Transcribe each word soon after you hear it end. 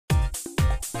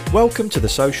Welcome to the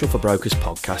Social for Brokers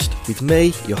podcast with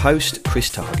me, your host, Chris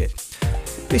Target.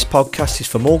 This podcast is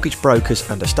for mortgage brokers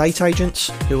and estate agents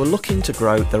who are looking to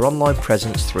grow their online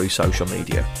presence through social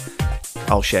media.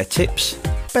 I'll share tips,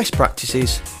 best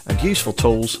practices and useful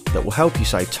tools that will help you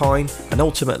save time and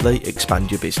ultimately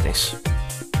expand your business.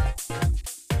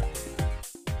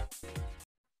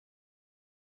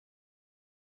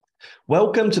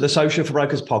 Welcome to the Social for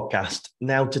Brokers podcast.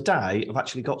 Now, today, I've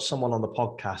actually got someone on the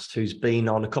podcast who's been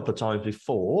on a couple of times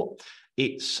before.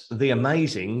 It's the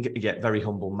amazing, yet very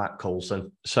humble Matt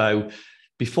Coulson. So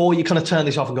before you kind of turn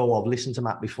this off and go, well, I've listened to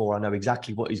Matt before, I know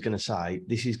exactly what he's going to say.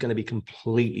 This is going to be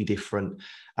completely different.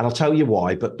 And I'll tell you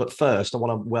why. But first, I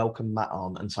want to welcome Matt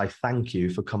on and say thank you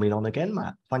for coming on again,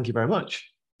 Matt. Thank you very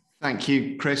much. Thank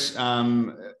you, Chris.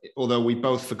 Although we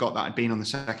both forgot that I'd been on the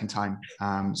second time.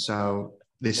 So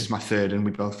this is my third, and we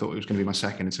both thought it was going to be my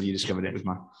second until you discovered it was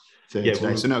my third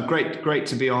today. So no, great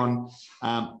to be on.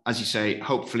 As you say,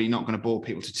 hopefully not going to bore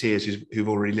people to tears who've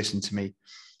already listened to me,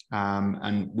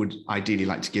 and would ideally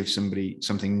like to give somebody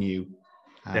something new.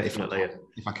 Definitely.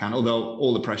 If I can, although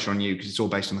all the pressure on you because it's all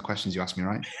based on the questions you asked me,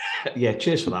 right? Yeah,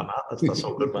 cheers for that, Matt. That's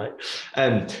all good,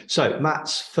 mate. So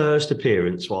Matt's first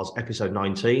appearance was episode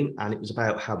 19, and it was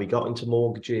about how he got into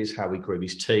mortgages, how he grew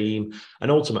his team,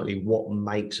 and ultimately what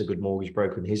makes a good mortgage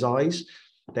broker in his eyes.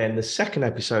 Then the second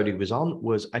episode he was on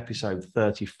was episode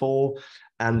 34,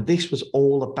 and this was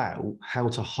all about how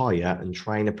to hire and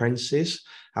train apprentices,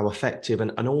 how effective,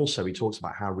 and also he talks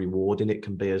about how rewarding it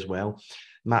can be as well.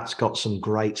 Matt's got some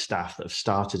great staff that have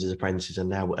started as apprentices and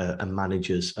now are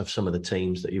managers of some of the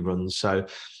teams that he runs. So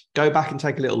go back and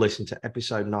take a little listen to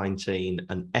episode 19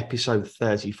 and episode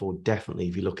 34, definitely,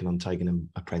 if you're looking on taking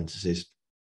apprentices.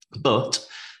 But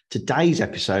today's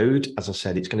episode, as I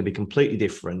said, it's going to be completely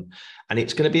different. And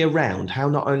it's going to be around how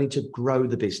not only to grow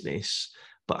the business,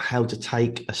 but how to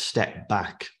take a step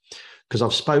back. Because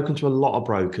I've spoken to a lot of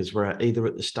brokers where either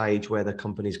at the stage where the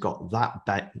company's got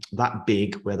that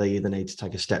big, where they either need to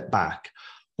take a step back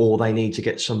or they need to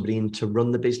get somebody in to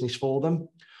run the business for them.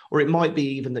 Or it might be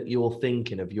even that you're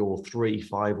thinking of your 3,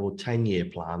 5 or 10-year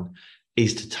plan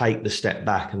is to take the step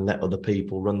back and let other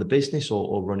people run the business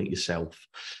or run it yourself.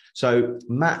 So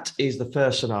Matt is the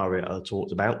first scenario I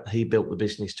talked about. He built the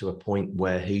business to a point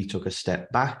where he took a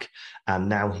step back, and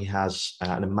now he has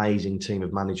an amazing team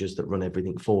of managers that run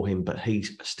everything for him, but he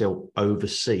still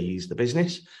oversees the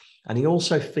business. And he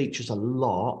also features a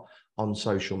lot on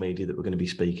social media that we're going to be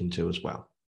speaking to as well.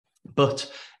 But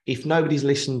if nobody's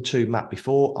listened to Matt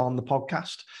before on the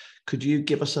podcast, could you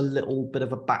give us a little bit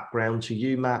of a background to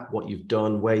you, Matt, what you've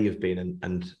done, where you've been,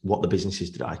 and what the business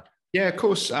is today? Yeah, of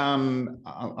course.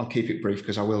 I'll keep it brief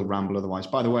because I will ramble otherwise.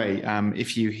 By the way,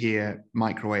 if you hear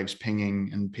microwaves pinging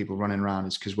and people running around,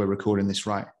 it's because we're recording this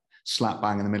right slap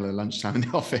bang in the middle of lunchtime in the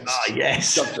office. Ah,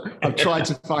 yes. I've tried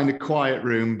to find a quiet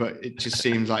room, but it just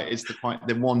seems like it's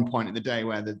the one point in the day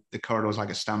where the corridor is like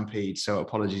a stampede. So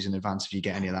apologies in advance if you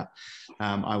get any of that.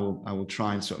 I will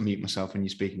try and sort of mute myself when you're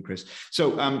speaking, Chris.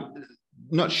 So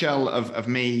nutshell of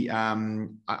me,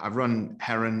 I run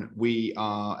Heron. We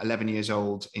are 11 years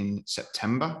old in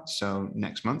September. So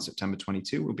next month, September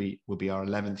 22, will be our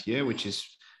 11th year, which is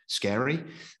scary.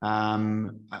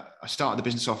 I started the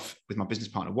business off with my business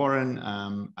partner, Warren,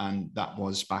 and that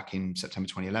was back in September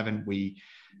 2011. We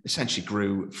essentially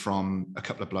grew from a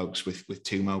couple of blokes with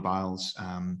 2 mobiles,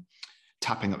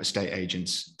 tapping up estate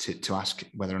agents to ask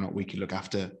whether or not we could look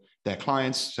after their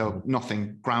clients. So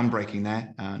nothing groundbreaking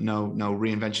there, no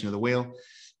reinvention of the wheel,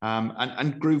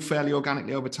 and grew fairly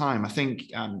organically over time. I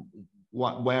think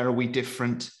where are we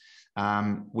different?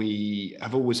 We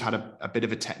have always had a bit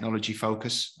of a technology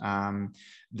focus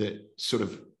that sort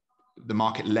of the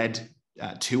market led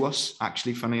to us,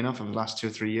 actually, funnily enough, over the last 2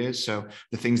 or 3 years. So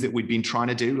the things that we'd been trying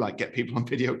to do, like get people on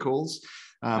video calls,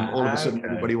 all of a sudden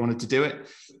everybody wanted to do it.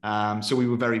 So we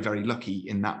were very, very lucky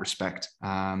in that respect.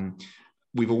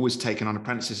 We've always taken on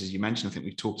apprentices, as you mentioned. I think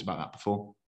we've talked about that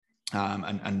before,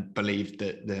 and believed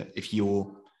that if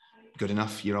you're good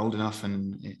enough, you're old enough,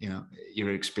 and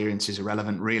your experience is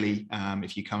irrelevant, really,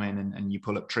 if you come in and you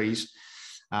pull up trees.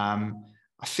 I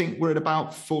think we're at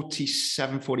about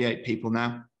 47, 48 people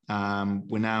now.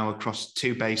 We're now across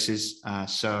 2 bases.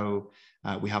 So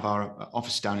we have our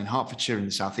office down in Hertfordshire in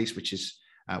the southeast, which is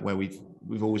where we've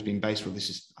always been based. Well, this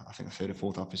is, I think, the third or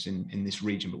fourth office in this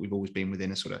region, but we've always been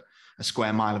within a sort of a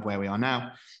square mile of where we are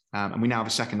now. And we now have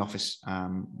a second office,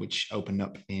 which opened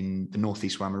up in the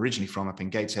northeast, where I'm originally from, up in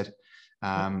Gateshead,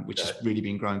 which has really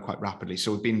been growing quite rapidly.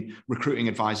 So we've been recruiting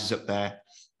advisors up there.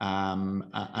 And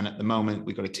at the moment,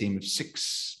 we've got a team of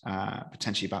 6,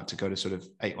 potentially about to go to sort of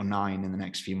 8 or 9 in the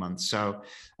next few months. So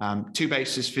 2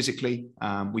 bases physically.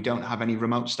 We don't have any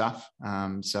remote staff.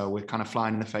 So we're kind of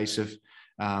flying in the face of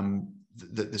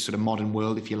the sort of modern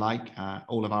world, if you like.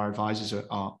 All of our advisors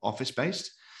are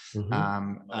office-based.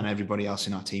 And everybody else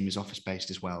in our team is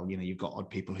office-based as well. You know, you've got odd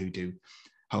people who do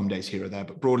home days here or there,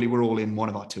 but broadly, we're all in one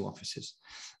of our 2 offices.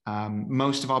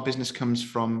 Most of our business comes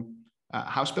from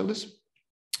house builders.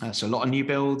 So a lot of new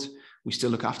build. We still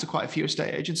look after quite a few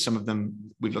estate agents. Some of them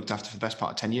we've looked after for the best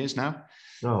part of 10 years now.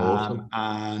 Awesome.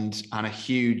 And a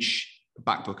huge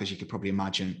back book, as you could probably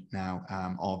imagine now,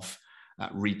 of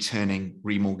returning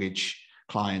remortgage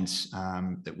clients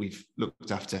that we've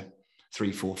looked after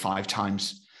 3, 4, 5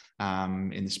 times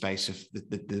in the space of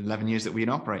the 11 years that we've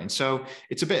been operating. So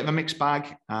it's a bit of a mixed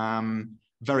bag.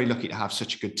 Very lucky to have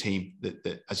such a good team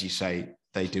that, as you say,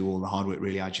 they do all the hard work.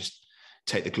 Really, I just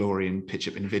take the glory and pitch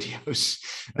up in videos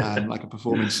like a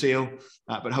performing seal.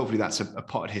 But hotfully that's a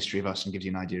potted history of us and gives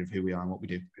you an idea of who we are and what we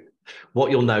do. What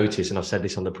you'll notice, and I've said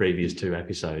this on the previous 2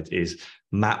 episodes, is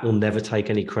Matt will never take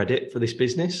any credit for this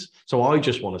business. So I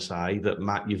just want to say that,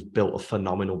 Matt, you've built a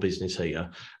phenomenal business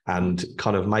here and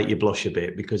kind of make you blush a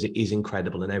bit, because it is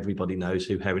incredible and everybody knows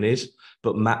who Heron is.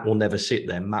 But Matt will never sit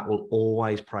there. Matt will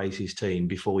always praise his team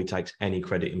before he takes any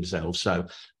credit himself. So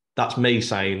that's me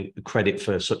saying credit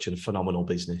for such a phenomenal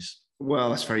business. Well,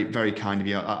 that's very, very kind of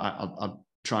you. I'll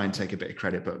try and take a bit of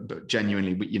credit, but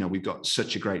genuinely, we've got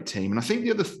such a great team. And I think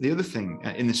the other thing,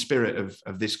 in the spirit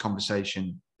of this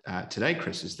conversation today,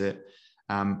 Chris, is that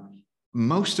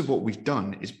most of what we've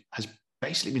done has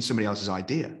basically been somebody else's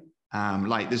idea.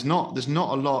 Like there's not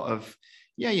a lot of,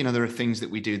 there are things that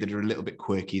we do that are a little bit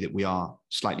quirky, that we are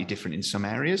slightly different in some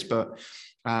areas, but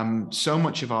so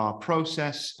much of our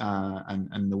process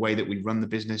and the way that we run the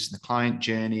business and the client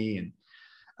journey, and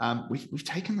we've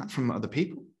taken that from other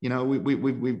people.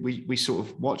 We sort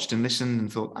of watched and listened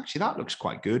and thought, actually, that looks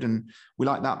quite good, and we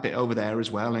like that bit over there as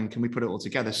well, and can we put it all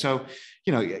together? So,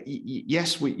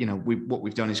 yes, what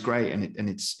we've done is great, and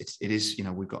it is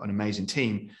we've got an amazing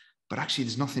team, but actually,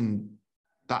 there's nothing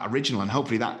that original, and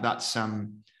hopefully that's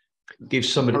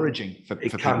gives somebody encouraging for it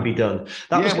people. Can be done.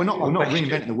 We're not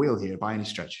reinventing the wheel here by any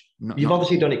stretch. You've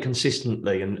obviously done it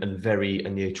consistently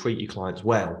and you treat your clients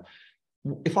well.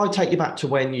 If I take you back to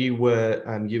when you were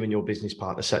you and your business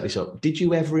partner set this up, did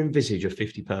you ever envisage a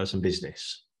 50-person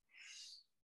business?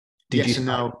 Yes and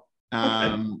no.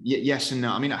 Yes and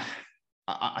no. I mean,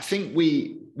 I think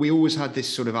we always had this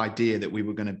sort of idea that we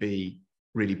were going to be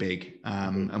really big,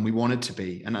 and we wanted to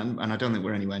be, and I don't think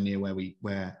we're anywhere near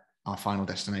where our final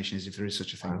destination is, if there is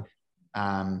such a thing.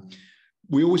 Wow.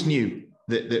 We always knew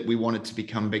that we wanted to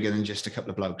become bigger than just a couple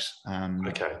of blokes.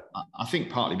 Okay. I think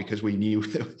partly because we knew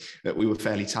that we were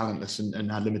fairly talentless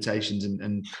and had limitations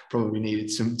and probably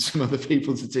needed some other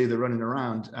people to do the running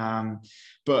around.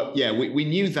 But yeah, we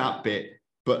knew that bit,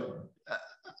 but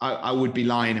I would be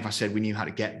lying if I said we knew how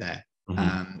to get there.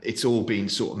 Mm-hmm. It's all been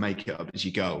sort of make it up as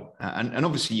you go. And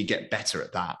obviously you get better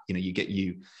at that. You get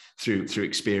through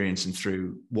experience and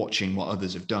through watching what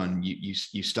others have done,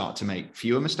 you start to make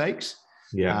fewer mistakes.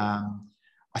 Yeah.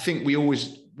 I think we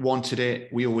always wanted it.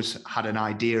 We always had an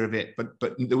idea of it, but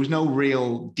there was no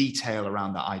real detail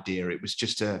around that idea. It was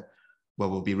just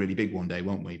we'll be really big one day,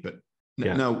 won't we? But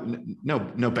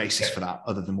no basis for that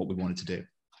other than what we wanted to do.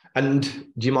 And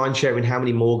do you mind sharing how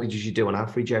many mortgages you do on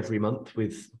average every month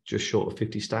with just short of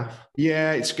 50 staff?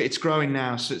 Yeah, it's growing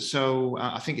now. So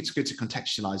I think it's good to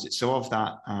contextualize it. So of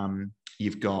that,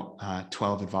 you've got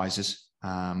 12 advisors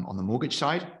on the mortgage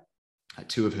side.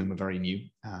 2 of whom are very new,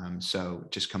 so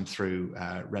just come through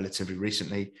relatively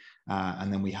recently.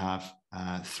 And then we have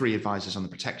 3 advisors on the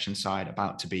protection side,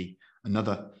 about to be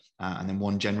another, and then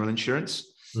 1 general insurance.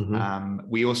 Mm-hmm.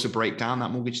 We also break down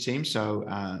that mortgage team. So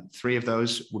 3 of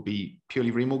those would be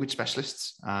purely remortgage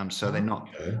specialists. So they're not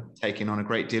taking on a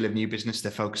great deal of new business. They're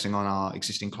focusing on our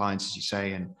existing clients, as you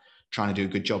say, and trying to do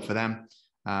a good job for them.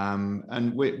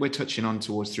 And we're touching on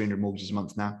towards 300 mortgages a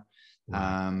month now.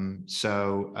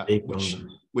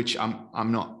 Which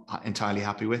I'm not entirely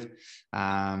happy with,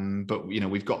 but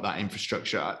we've got that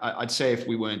infrastructure. I'd say if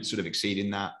we weren't sort of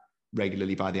exceeding that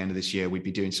regularly by the end of this year, we'd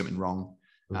be doing something wrong.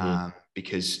 Mm-hmm.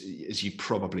 Because as you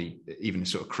probably, even a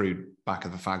sort of crude back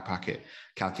of the fag packet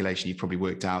calculation, you've probably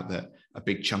worked out that a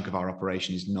big chunk of our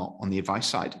operation is not on the advice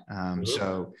side. Mm-hmm.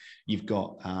 So you've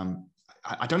got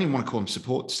I don't even want to call them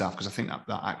support staff, because I think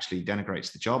that actually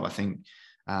denigrates the job. I think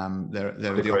they're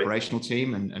the operational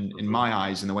team, and in my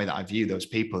eyes, and the way that I view those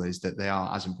people is that they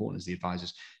are as important as the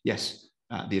advisors. Yes,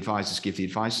 the advisors give the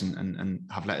advice and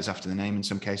have letters after the name in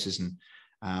some cases,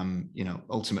 and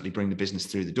ultimately bring the business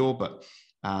through the door. But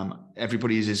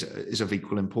everybody is of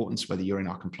equal importance, whether you're in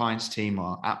our compliance team,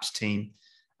 our apps team,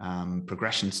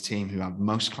 progressions team, who have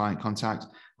most client contact,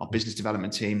 our business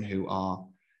development team, who are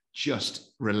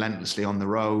just relentlessly on the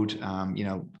road,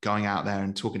 going out there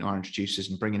and talking to our introducers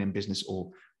and bringing in business, or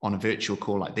on a virtual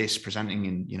call like this, presenting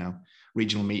in,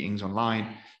 regional meetings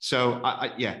online. So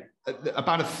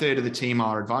about a third of the team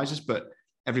are advisors, but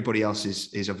everybody else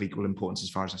is of equal importance as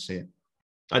far as I see it.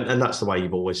 And that's the way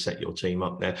you've always set your team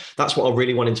up there. That's what I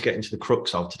really wanted to get into the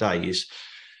crux of today, is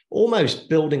almost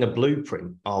building a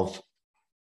blueprint of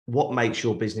what makes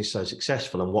your business so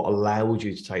successful and what allowed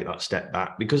you to take that step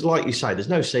back. Because like you say, there's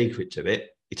no secret to it.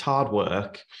 It's hard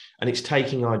work, and it's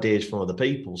taking ideas from other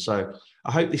people. So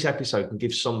I hope this episode can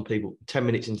give some people 10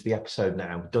 minutes into the episode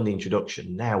now, we've done the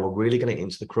introduction. Now we're really going to get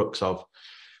into the crux of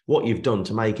what you've done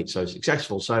to make it so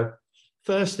successful. So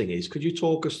first thing is, could you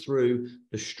talk us through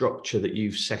the structure that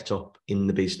you've set up in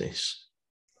the business?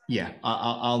 Yeah,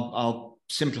 I'll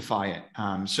simplify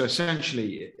it. So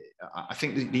essentially, I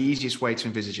think the easiest way to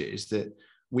envisage it is that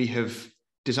we have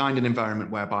designed an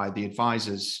environment whereby the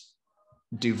advisors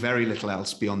do very little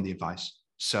else beyond the advice.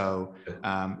 So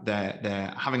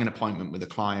they're having an appointment with a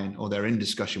client, or they're in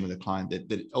discussion with a client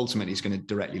that ultimately is going to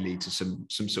directly lead to some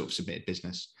sort of submitted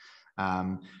business.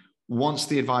 Once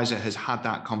the advisor has had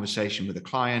that conversation with the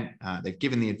client, they've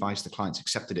given the advice, the client's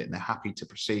accepted it, and they're happy to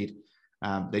proceed.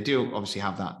 They do obviously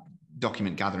have that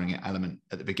document gathering element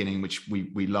at the beginning, which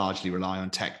we largely rely on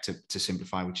tech to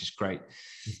simplify, which is great.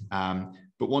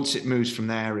 But once it moves from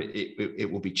there,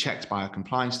 it will be checked by our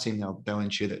compliance team. They'll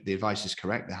ensure that the advice is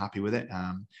correct, they're happy with it,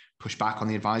 push back on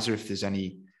the advisor if there's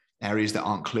any areas that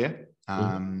aren't clear,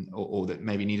 or that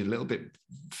maybe need a little bit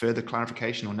further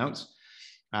clarification or notes.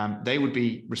 They would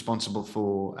be responsible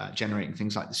for generating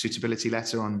things like the suitability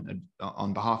letter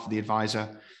on behalf of the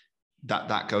advisor.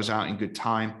 That goes out in good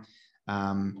time.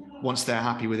 Once they're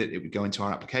happy with it, it would go into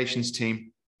our applications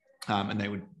team, and they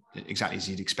would, exactly as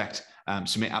you'd expect,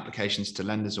 submit applications to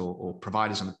lenders or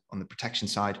providers on the protection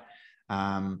side.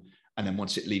 And then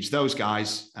once it leaves those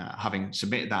guys, having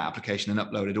submitted that application and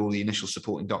uploaded all the initial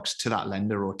supporting docs to that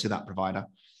lender or to that provider,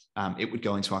 it would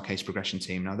go into our case progression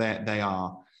team. Now, they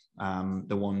are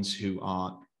the ones who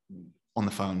are on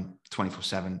the phone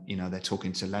 24/7. They're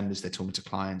talking to lenders, they're talking to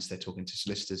clients, they're talking to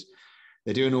solicitors.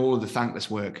 They're doing all of the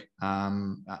thankless work,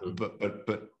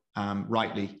 but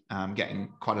rightly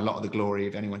getting quite a lot of the glory.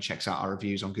 If anyone checks out our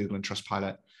reviews on Google and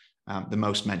Trustpilot, the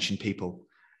most mentioned people,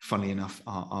 funnily enough,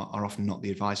 are often not the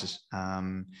advisors.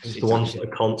 It's the ones that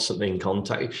are constantly in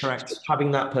contact. Correct. Just having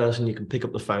that person you can pick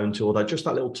up the phone to, or just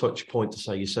that little touch point to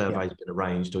say your survey's been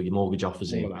arranged or your mortgage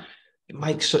offer's in. It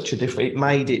makes such a difference. It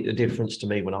made it a difference to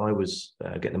me when I was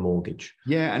getting a mortgage.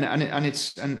 Yeah, and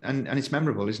it's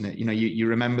memorable, isn't it? You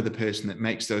remember the person that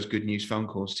makes those good news phone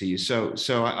calls to you. So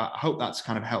I hope that's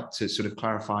kind of helped to sort of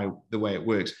clarify the way it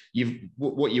works.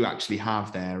 What you actually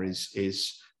have there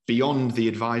is beyond the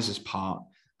advisor's part,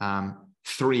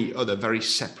 3 other very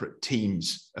separate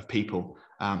teams of people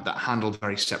that handle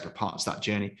very separate parts of that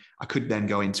journey. I could then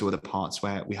go into other parts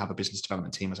where we have a business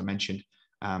development team, as I mentioned.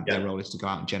 Their role is to go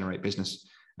out and generate business.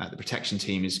 The protection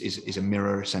team is a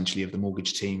mirror essentially of the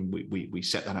mortgage team. We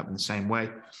set that up in the same way.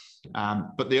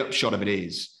 But the upshot of it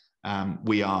is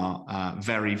we are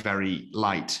very, very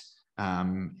light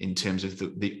in terms of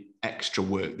the extra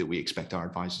work that we expect our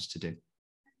advisors to do.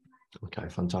 Okay,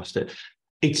 fantastic.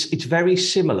 It's very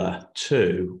similar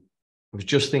to, I was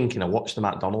just thinking, I watched the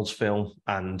McDonald's film,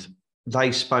 and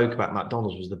they spoke about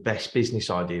McDonald's was the best business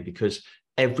idea because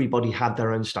everybody had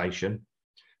their own station.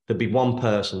 There'd be one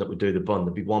person that would do the bun.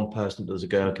 There'd be one person that does the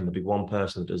gherkin. There'd be one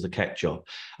person that does the ketchup.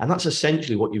 And that's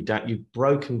essentially what you've done. You've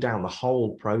broken down the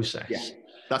whole process. Yeah,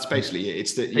 that's basically it.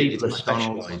 It's the people are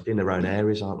specialised in their own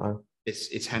areas, aren't they?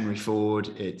 It's Henry Ford.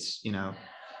 It's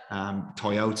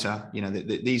Toyota.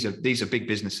 These are big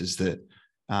businesses that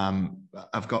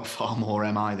have got far more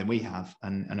MI than we have,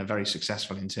 and are very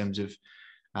successful in terms of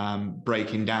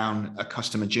breaking down a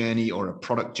customer journey or a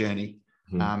product journey.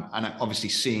 And obviously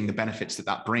seeing the benefits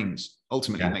that brings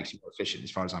ultimately makes you more efficient,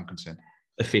 as far as I'm concerned.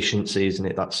 Efficiency, isn't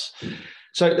it?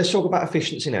 So let's talk about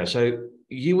efficiency now. So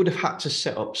you would have had to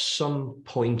set up some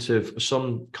kind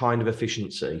of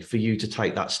efficiency for you to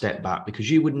take that step back, because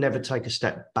you would never take a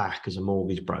step back as a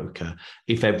mortgage broker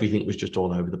if everything was just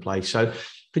all over the place. So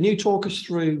can you talk us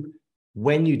through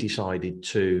when you decided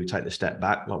to take the step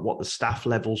back, like what the staff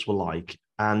levels were like,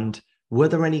 and Were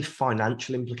there any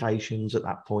financial implications at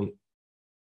that point?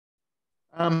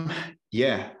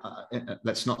 Yeah,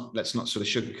 let's not sort of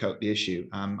sugarcoat the issue.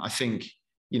 I think,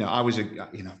 I was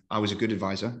a good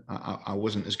advisor. I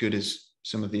wasn't as good as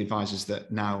some of the advisors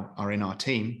that now are in our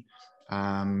team.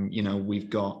 We've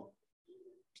got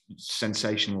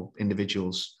sensational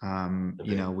individuals.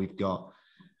 We've got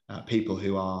people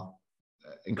who are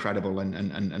incredible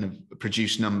and have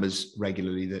produced numbers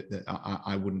regularly that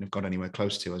I wouldn't have got anywhere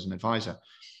close to as an advisor.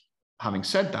 Having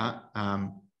said that, I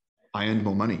earned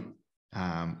more money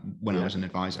when I was an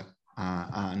advisor.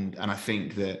 And I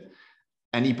think that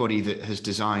anybody that has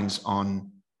designs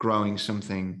on growing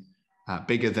something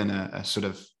bigger than a sort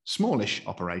of smallish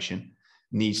operation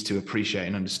needs to appreciate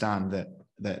and understand that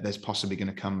there's possibly going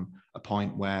to come a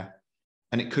point where,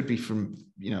 and it could be from,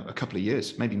 a couple of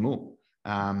years, maybe more.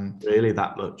 Really,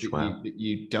 that much? Wow.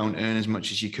 You don't earn as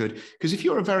much as you could. Because if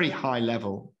you're a very high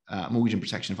level mortgage and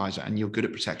protection advisor and you're good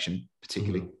at protection,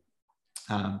 particularly,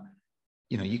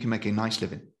 you can make a nice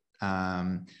living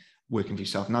working for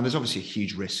yourself. Now, there's obviously a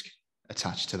huge risk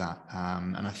attached to that.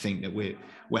 And I think that we're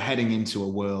heading into a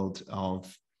world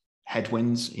of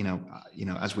headwinds,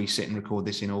 as we sit and record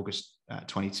this in August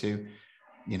 22,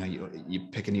 you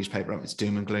pick a newspaper up, it's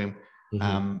doom and gloom.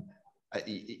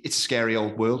 It's a scary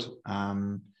old world.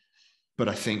 But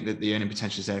I think that the earning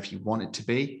potential is there if you want it to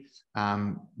be.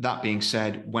 That being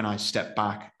said, when I stepped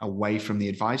back away from the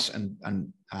advice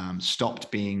and stopped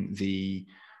being the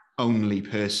only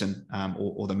person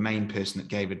or the main person that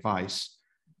gave advice,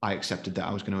 I accepted that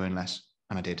I was going to earn less,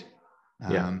 and I did.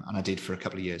 And I did for a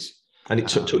couple of years. And it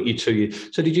took you 2 years.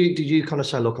 So did you kind of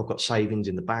say, look, I've got savings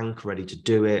in the bank ready to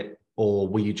do it? Or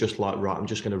were you just like, right, I'm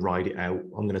just going to ride it out.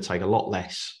 I'm going to take a lot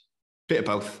less. Bit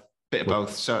of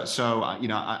both. So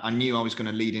I knew I was going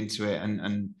to lead into it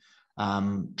and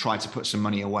try to put some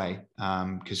money away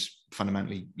because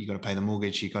fundamentally you got to pay the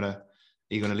mortgage, you got to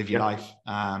live your life,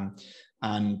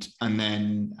 and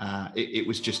then it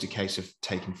was just a case of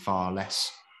taking far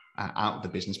less out of the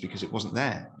business because it wasn't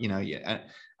there,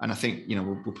 and I think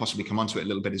we'll possibly come onto it a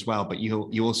little bit as well. But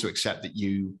you also accept that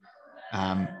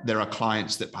there are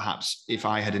clients that perhaps if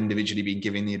I had individually been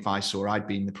giving the advice or I'd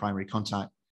been the primary contact,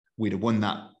 we'd have won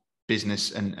that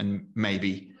business, and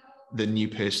maybe the new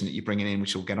person that you're bringing in,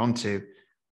 which we'll get onto,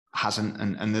 hasn't,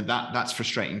 and that's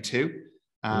frustrating too.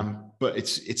 But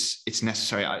it's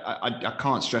necessary. I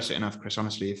can't stress it enough, Chris.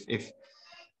 Honestly,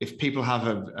 if people have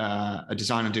a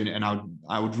design on doing it, and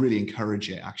I would really encourage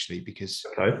it actually, because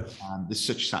there's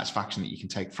such satisfaction that you can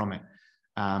take from it.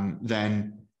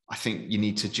 Then I think you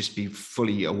need to just be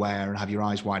fully aware and have your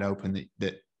eyes wide open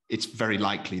that it's very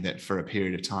likely that for a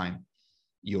period of time,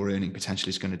 your earning potential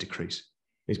is going to decrease.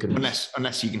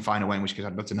 Unless you can find a way, in which case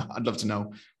I'd love to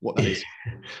know what that is.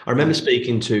 I remember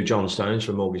speaking to John Stones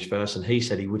from Mortgage First, and he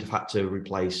said he would have been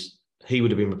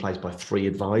replaced by 3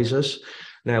 advisors.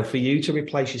 Now, for you to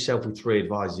replace yourself with 3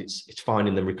 advisors, it's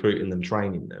finding them, recruiting them,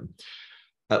 training them.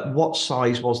 At what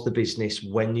size was the business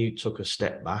when you took a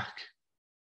step back?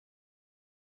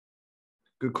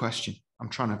 Good question. I'm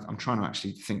trying to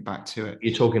actually think back to it.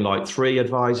 You're talking like 3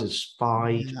 advisors,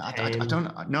 5? I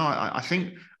don't know. I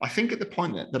think at the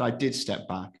point that I did step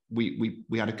back, we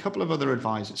had a couple of other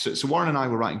advisors. So Warren and I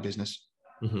were writing business.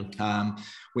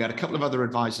 We had a couple of other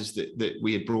advisors that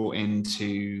we had brought in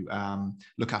to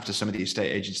look after some of the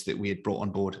estate agents that we had brought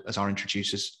on board as our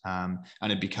introducers, and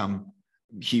had become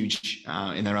huge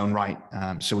in their own right.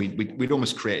 So we'd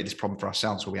almost created this problem for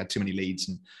ourselves where we had too many leads,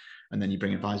 and then you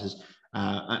bring advisors.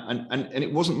 And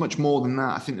it wasn't much more than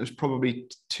that. I think there was probably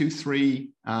 2-3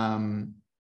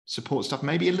 support staff,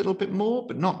 maybe a little bit more,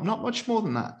 but not much more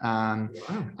than that.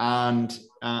 And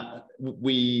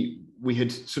we had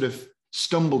sort of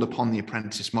stumbled upon the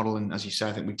apprentice model, and as you say,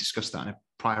 I think we discussed that in a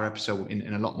prior episode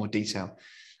in a lot more detail.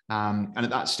 And at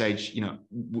that stage,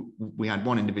 we had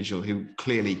one individual who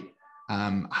clearly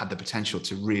had the potential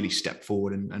to really step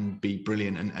forward and be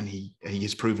brilliant, and he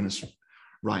has proven us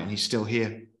right, and he's still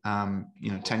here.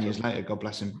 10 years later, God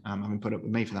bless him, having put up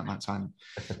with me for that amount of time.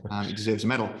 He deserves a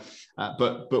medal.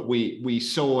 But we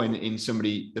saw in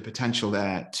somebody the potential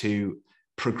there to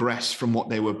progress from what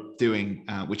they were doing,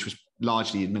 which was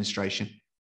largely administration.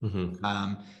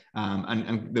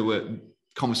 And there were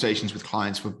conversations with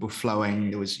clients were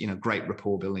flowing. There was great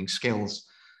rapport building skills,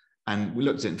 and we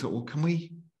looked at it and thought, well, can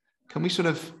we sort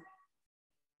of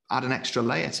add an extra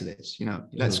layer to this?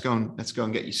 Let's go and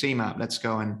get your CMAP. Let's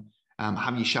go and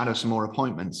have you shadow some more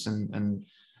appointments and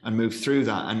move through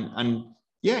that. And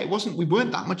yeah, we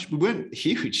weren't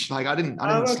huge. Like I didn't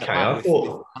I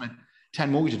thought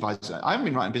 10 mortgage advisors. I haven't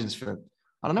been writing business for,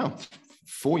 I don't know,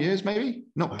 4 years, maybe,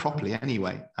 not properly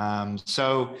anyway.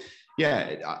 So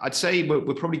Yeah, I'd say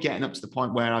we're probably getting up to the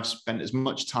point where I've spent as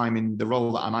much time in the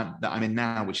role that I'm in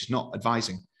now, which is not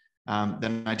advising,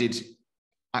 than I did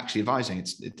actually advising.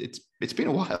 It's been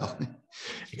a while.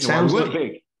 It sounds like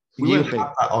big. you had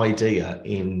that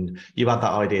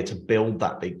idea to build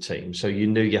that big team. So you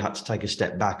knew you had to take a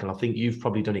step back. And I think you've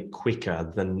probably done it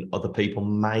quicker than other people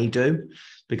may do,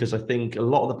 because I think a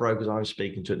lot of the brokers I'm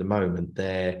speaking to at the moment,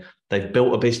 they've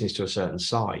built a business to a certain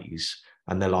size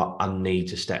and they're like, I need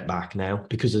to step back now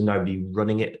because there's nobody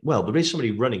running it. Well, there is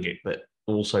somebody running it, but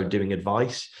also doing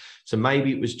advice. So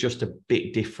maybe it was just a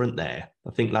bit different there.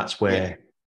 I think that's where...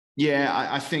 Yeah,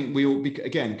 I think we all,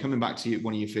 again, coming back to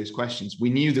one of your first questions, we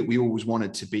knew that we always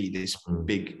wanted to be this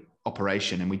big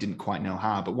operation and we didn't quite know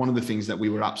how. But one of the things that we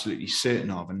were absolutely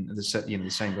certain of, and the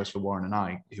same goes for Warren and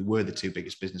I, who were the two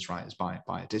biggest business writers by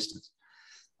a distance,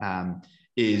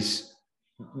 is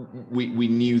we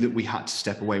knew that we had to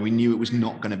step away. We knew it was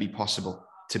not going to be possible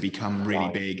to become really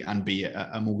big and be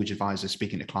a mortgage advisor,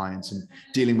 speaking to clients and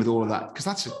dealing with all of that, because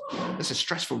that's a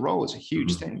stressful role. It's a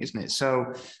huge thing, isn't it?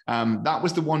 So that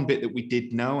was the one bit that we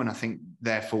did know, and I think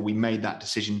therefore we made that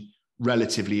decision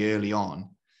relatively early on,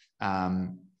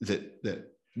 that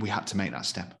we had to make that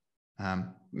step.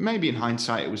 Maybe in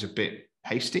hindsight it was a bit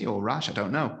hasty or rash. I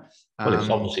don't know. Well, it's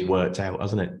obviously worked out,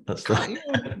 hasn't it? That's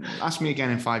ask me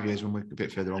again in 5 years when we're a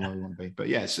bit further on where we want to be. But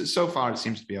yeah, so far it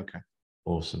seems to be okay.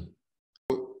 Awesome.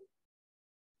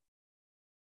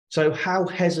 So how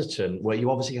hesitant were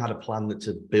you? Obviously you had a plan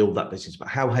to build that business, but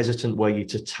how hesitant were you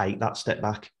to take that step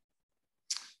back?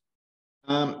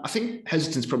 I think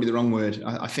hesitant is probably the wrong word.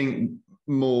 I think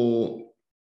more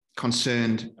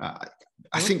concerned.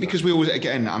 I think because we always,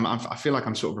 again, I feel like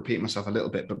I'm sort of repeating myself a little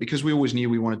bit, but because we always knew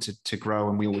we wanted to grow,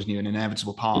 and we always knew an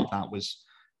inevitable part of that was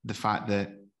the fact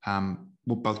that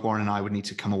both Warren and I would need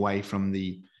to come away from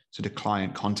the sort of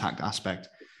client contact aspect.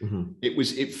 Mm-hmm.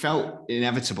 It felt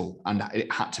inevitable and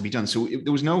it had to be done. So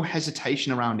there was no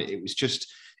hesitation around it.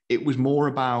 It was more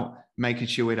about making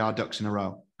sure we had our ducks in a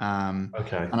row.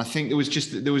 Okay. And I think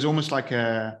there was almost like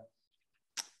a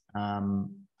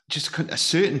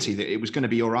certainty that it was going to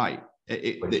be all right.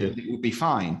 It would be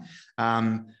fine.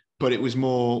 But it was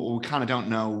more, we kind of don't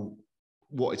know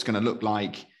what it's going to look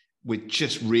like. We're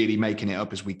just really making it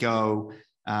up as we go.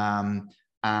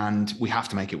 And we have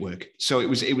to make it work. So it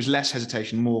was less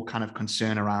hesitation, more kind of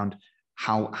concern around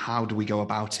how do we go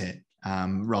about it,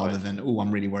 rather than,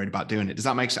 I'm really worried about doing it. Does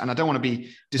that make sense? And I don't want to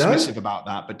be dismissive about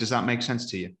that, but does that make sense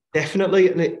to you?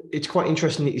 Definitely. And it's quite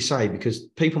interesting that you say, because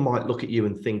people might look at you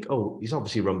and think, he's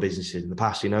obviously run businesses in the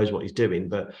past, he knows what he's doing.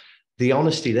 But the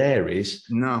honesty there is,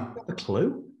 no, we have a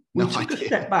clue. We took a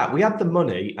step back. We had the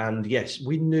money, and yes,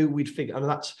 we knew we'd figure. And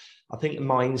I think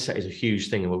mindset is a huge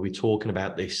thing, and we'll be talking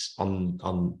about this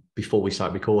on before we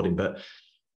start recording. But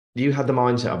you had the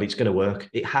mindset of it's going to work.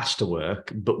 It has to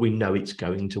work, but we know it's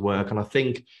going to work. And I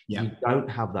think you don't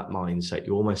have that mindset.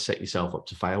 You almost set yourself up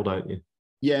to fail, don't you?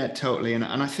 Yeah, totally. And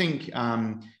I think,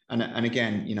 and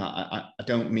again, I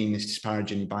don't mean this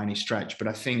disparagingly by any stretch, but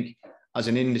I think as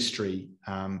an industry,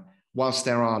 whilst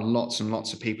there are lots and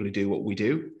lots of people who do what we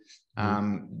do,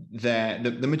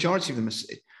 the majority of them are,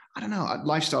 I don't know,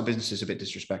 lifestyle business is a bit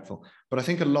disrespectful, but I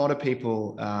think a lot of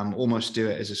people almost do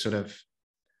it as a sort of,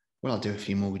 I'll do a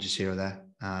few mortgages here or there,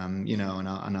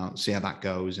 and I'll see how that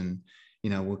goes. And,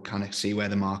 we'll kind of see where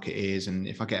the market is. And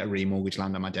if I get a remortgage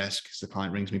land on my desk, because the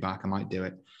client rings me back, I might do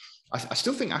it. I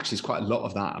still think actually there's quite a lot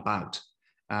of that about.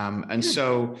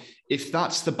 So if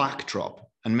that's the backdrop,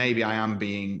 and maybe I am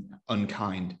being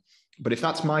unkind, but if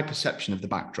that's my perception of the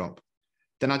backdrop,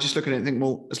 then I just look at it and think,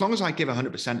 well, as long as I give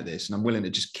 100% of this and I'm willing to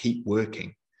just keep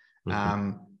working,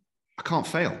 I can't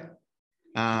fail.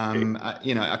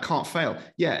 I can't fail.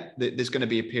 Yeah, there's going to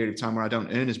be a period of time where I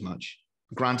don't earn as much.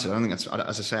 Granted, I don't think that's,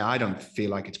 as I say, I don't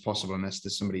feel like it's possible unless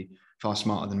there's somebody far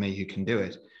smarter than me who can do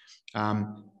it.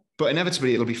 But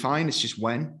inevitably it'll be fine. It's just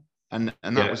when. And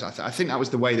that was, I think that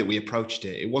was the way that we approached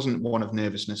it. It wasn't one of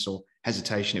nervousness or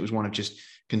hesitation. It was one of just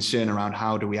concern around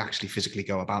how do we actually physically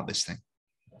go about this thing.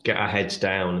 Get our heads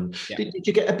down. Did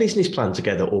you get a business plan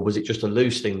together, or was it just a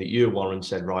loose thing that you and Warren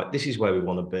said, right, this is where we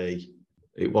want to be?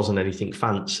 It wasn't anything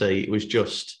fancy. It was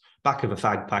just back of a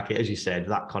fag packet, as you said,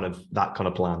 that kind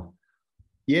of plan.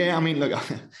 Yeah, I mean, look,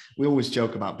 we always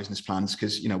joke about business plans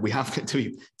because, we have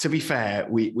to be fair,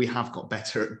 we have got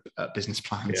better at business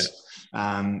plans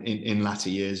in latter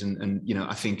years. And,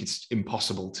 I think it's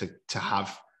impossible to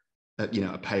have,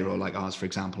 a payroll like ours, for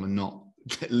example, and not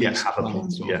at least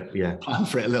plan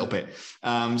for it a little bit.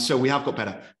 So we have got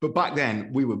better. But back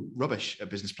then we were rubbish at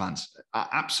business plans,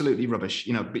 absolutely rubbish,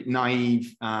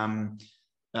 naive,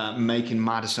 making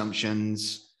mad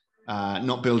assumptions.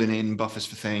 not building in buffers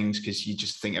for things because you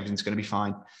just think everything's going to be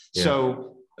fine. Yeah.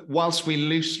 So whilst we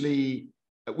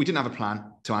didn't have a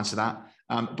plan to answer that,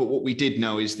 but what we did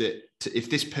know is that if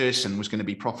this person was going to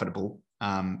be profitable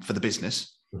for the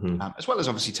business, as well as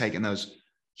obviously taking those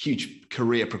huge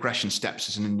career progression steps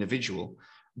as an individual,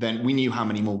 then we knew how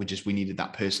many mortgages we needed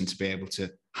that person to be able to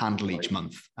handle each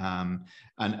month.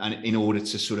 And in order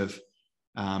to sort of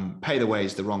pay the way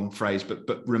is the wrong phrase,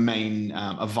 but remain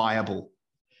a viable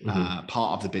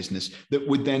part of the business that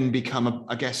would then become,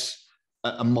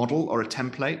 a model or a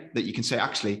template that you can say,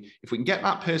 actually, if we can get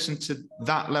that person to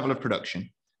that level of production,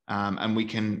 and we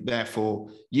can therefore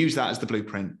use that as the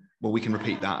blueprint, well, we can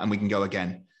repeat that and we can go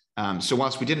again. So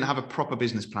whilst we didn't have a proper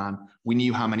business plan, we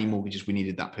knew how many mortgages we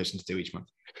needed that person to do each month.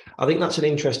 I think that's an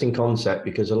interesting concept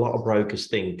because a lot of brokers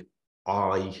think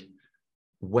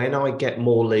when I get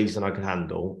more leads than I can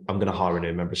handle, I'm going to hire a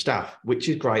new member of staff, which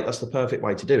is great. That's the perfect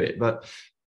way to do it. But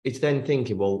it's then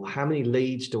thinking, well, how many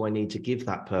leads do I need to give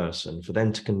that person for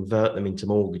them to convert them into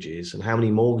mortgages? And how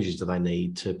many mortgages do they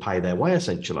need to pay their way,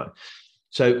 essentially?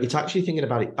 So it's actually thinking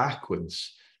about it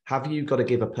backwards. Have you got to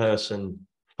give a person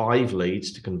 5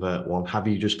 leads to convert one? Have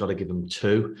you just got to give them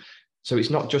 2? So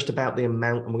it's not just about the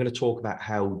amount, and we're going to talk about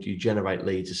how you generate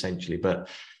leads essentially, but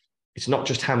it's not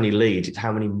just how many leads, it's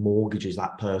how many mortgages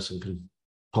that person can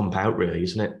pump out, really,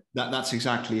 isn't it? That's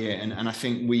exactly it. And I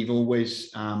think we've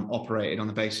always operated on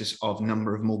the basis of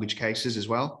number of mortgage cases as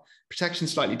well.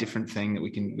 Protection's slightly different thing that we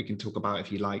can talk about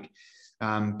if you like.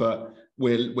 But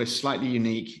we're slightly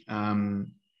unique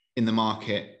in the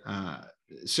market,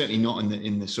 certainly not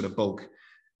in the sort of bulk,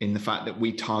 in the fact that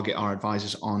we target our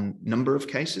advisors on number of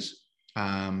cases.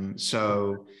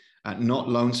 So not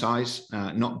loan size,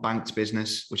 not banked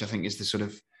business, which I think is the sort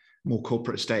of more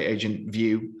corporate estate agent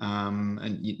view.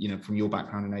 And you know, from your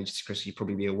background in agency, Chris, you'd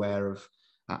probably be aware of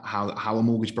how a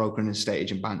mortgage broker and estate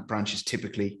agent branch is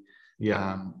typically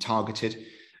targeted.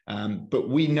 But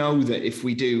we know that if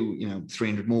we do,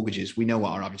 300 mortgages, we know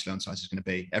what our average loan size is going to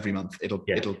be every month. It'll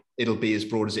be as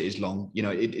broad as it is long.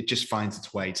 It just finds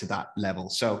its way to that level.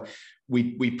 So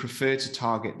we prefer to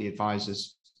target the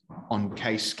advisors on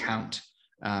case count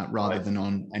rather than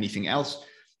on anything else.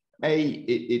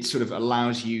 It sort of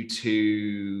allows you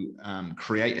to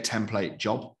create a template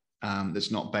job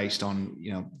that's not based on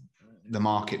the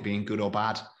market being good or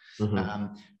bad.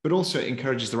 But also it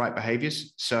encourages the right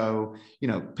behaviors. So,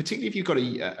 particularly if you've got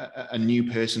a new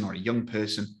person or a young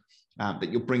person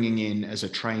that you're bringing in as a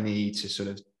trainee to sort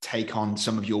of take on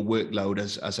some of your workload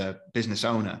as a business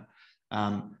owner,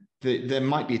 there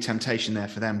might be a temptation there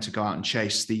for them to go out and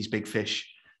chase these big fish.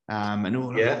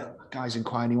 Guy's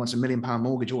inquiring, he wants £1 million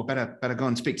mortgage. Oh, better go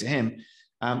and speak to him.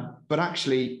 But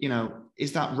actually,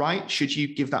 is that right? Should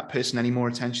you give that person any more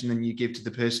attention than you give to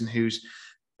the person who's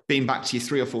been back to you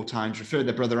 3 or 4 times, referred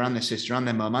their brother and their sister and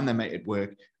their mum and their mate at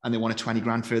work, and they want a 20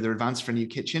 grand further advance for a new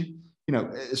kitchen?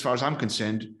 As far as I'm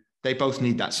concerned, they both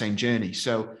need that same journey.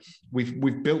 So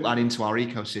we've built that into our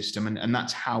ecosystem, and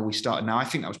that's how we started. Now, I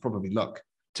think that was probably luck,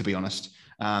 to be honest,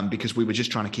 because we were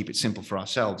just trying to keep it simple for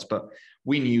ourselves. But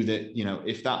we knew that,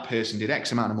 if that person did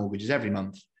X amount of mortgages every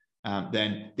month,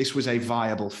 then this was a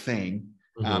viable thing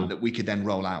that we could then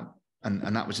roll out.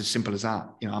 And that was as simple as that.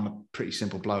 I'm a pretty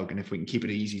simple bloke, and if we can keep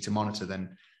it easy to monitor,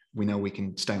 then we know we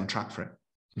can stay on track for it.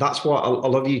 That's why I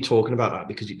love you talking about that,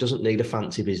 because it doesn't need a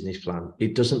fancy business plan.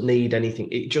 It doesn't need anything.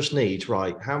 It just needs,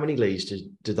 right, how many leads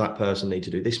does that person need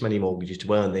to do? This many mortgages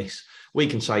to earn this. We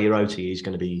can say your OTE is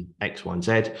going to be X, Y, and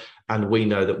Z, and we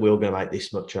know that we're going to make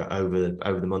this much over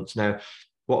the months. Now,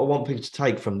 what I want people to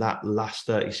take from that last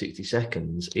 30, 60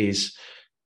 seconds is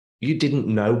you didn't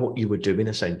know what you were doing,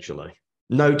 essentially.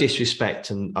 No disrespect,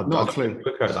 and not a clue.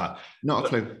 Not a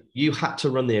clue. You had to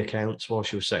run the accounts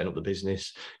whilst you were setting up the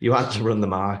business. You had to run the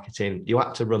marketing. You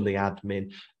had to run the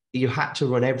admin. You had to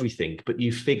run everything. But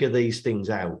you figure these things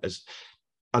out. As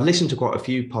I listened to quite a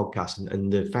few podcasts,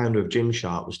 and the founder of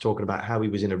Gymshark was talking about how he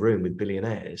was in a room with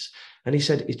billionaires, and he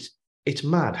said it's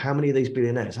mad how many of these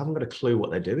billionaires haven't got a clue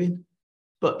what they're doing,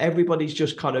 but everybody's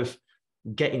just kind of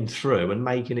getting through and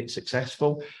making it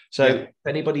successful. So if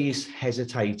anybody is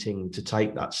hesitating to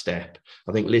take that step,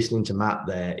 I think listening to Matt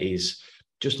there is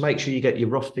just make sure you get your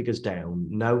rough figures down,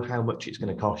 know how much it's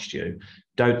going to cost you.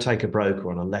 Don't take a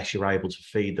broker on unless you're able to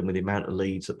feed them with the amount of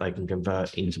leads that they can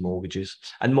convert into mortgages.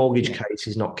 And mortgage case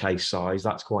is not case size.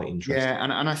 That's quite interesting. Yeah,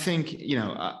 and I think,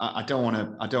 I don't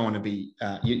want to be,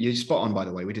 you're spot on, by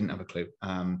the way. We didn't have a clue.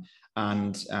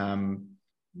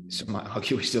 Some might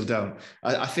argue we still don't.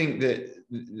 I think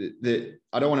that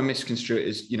I don't want to misconstrue it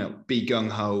as, be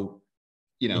gung-ho,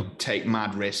 take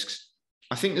mad risks.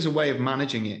 I think there's a way of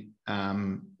managing it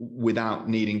without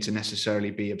needing to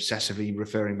necessarily be obsessively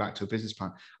referring back to a business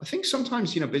plan. I think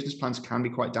sometimes, business plans can be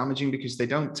quite damaging because they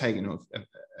don't take into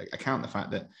account the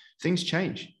fact that things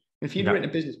change. If you'd written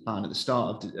a business plan at the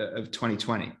start of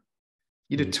 2020,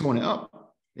 you'd have torn it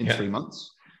up in 3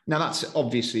 months. Now, that's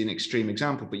obviously an extreme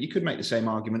example, but you could make the same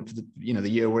argument for the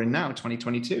year we're in now,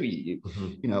 2022.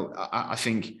 I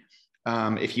think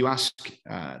if you ask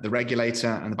the regulator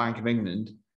and the Bank of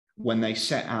England, when they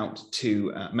set out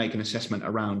to make an assessment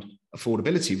around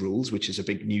affordability rules, which is a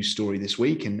big news story this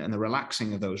week, and the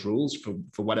relaxing of those rules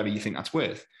for whatever you think that's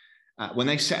worth, when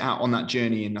they set out on that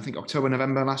journey in, I think, October,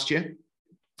 November last year,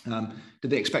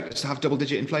 did they expect us to have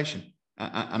double-digit inflation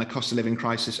and a cost of living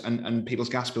crisis and people's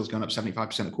gas bills going up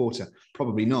 75% a quarter?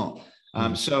 Probably not.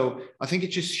 So I think it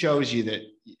just shows you that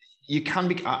you can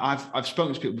be. I've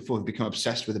spoken to people before who become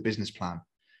obsessed with a business plan,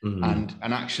 and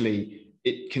actually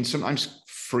it can sometimes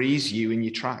freeze you in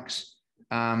your tracks.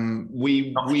 Not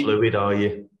fluid, are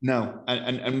you? No,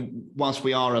 and whilst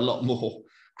we are a lot more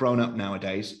grown up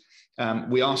nowadays,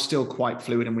 we are still quite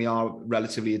fluid, and we are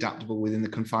relatively adaptable within the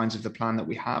confines of the plan that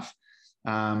we have.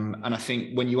 And I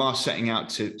think when you are setting out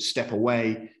to step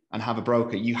away and have a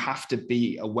broker, you have to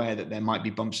be aware that there might be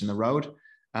bumps in the road,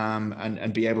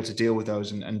 and be able to deal with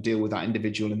those and deal with that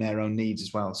individual and their own needs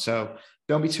as well. So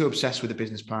don't be too obsessed with a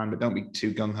business plan, but don't be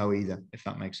too gung-ho either, if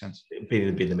that makes sense. Be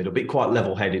in the middle, be quite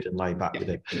level-headed and laid back with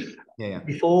it. Yeah.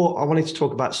 Before, I wanted to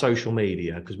talk about social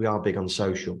media, because we are big on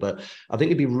social, but I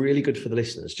think it'd be really good for the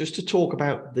listeners just to talk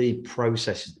about the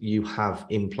process you have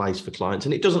in place for clients.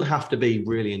 And it doesn't have to be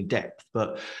really in depth,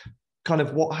 but kind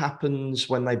of what happens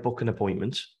when they book an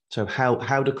appointment. So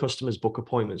how do customers book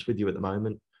appointments with you at the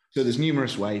moment? So there's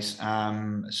numerous ways.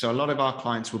 So a lot of our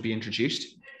clients will be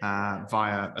introduced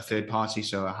via a third party,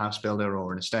 so a house builder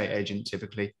or an estate agent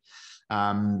typically.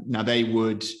 Now they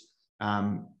would,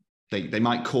 they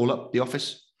might call up the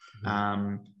office,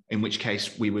 in which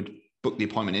case we would book the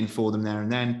appointment in for them there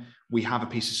and then. We have a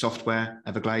piece of software,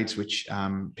 Everglades, which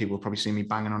people will probably see me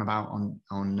banging on about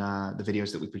on the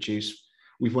videos that we produce.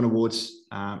 We've won awards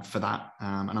for that,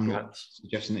 and I'm not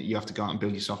suggesting that you have to go out and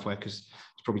build your software, because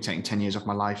it's probably taking 10 years off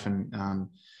my life and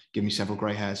give me several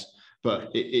grey hairs.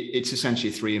 But it's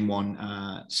essentially a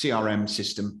 3-in-1 CRM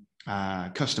system,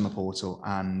 customer portal,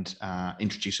 and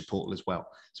introducer portal as well.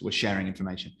 So we're sharing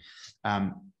information.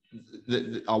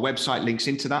 Our website links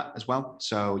into that as well.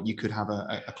 So you could have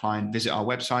a client visit our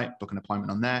website, book an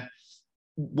appointment on there.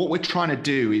 What we're trying to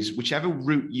do is, whichever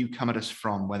route you come at us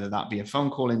from, whether that be a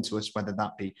phone call into us, whether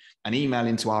that be an email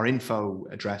into our info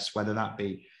address, whether that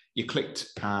be you clicked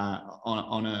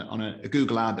on a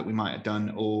Google ad that we might have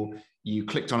done, or you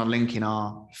clicked on a link in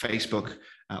our Facebook,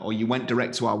 or you went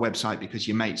direct to our website because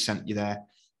your mate sent you there.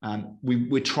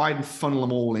 We try and funnel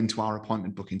them all into our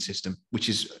appointment booking system, which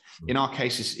is, in our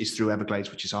case, is through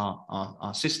Everglades, which is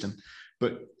our system.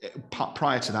 But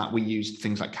prior to that, we used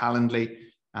things like Calendly.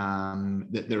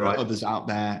 There are others out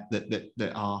there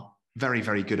that are very,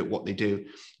 very good at what they do.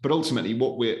 But ultimately,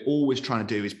 what we're always trying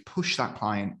to do is push that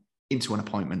client into an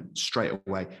appointment straight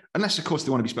away, unless of course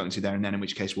they want to be spoken to there and then, in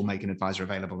which case we'll make an advisor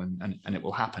available and it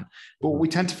will happen. But what we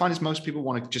tend to find is most people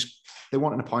they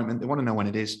want an appointment, they want to know when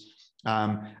it is.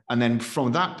 And then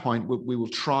from that point, we will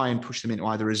try and push them into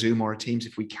either a Zoom or a Teams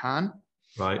if we can.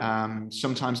 Right.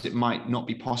 Sometimes it might not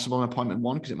be possible on appointment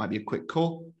one because it might be a quick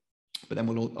call, but then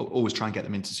we'll always try and get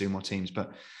them into Zoom or Teams.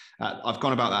 But I've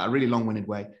gone about that a really long-winded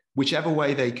way. Whichever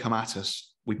way they come at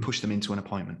us, we push them into an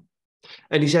appointment.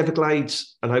 And is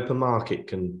Everglades an open market?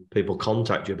 Can people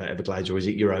contact you about Everglades, or is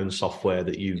it your own software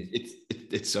that you?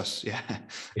 It's us, yeah.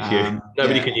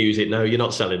 Nobody can use it. No, you're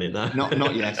not selling it now.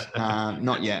 Not yet.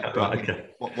 Not yet. Right, okay.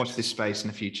 Watch this space in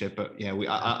the future. But yeah,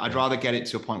 I'd rather get it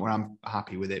to a point where I'm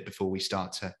happy with it before we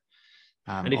start to.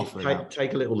 And if you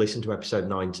take a little listen to episode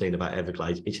 19 about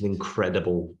Everglades, it's an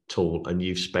incredible tool, and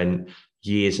you've spent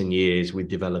years and years with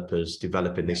developers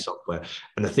developing this software.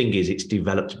 And the thing is, it's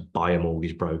developed by a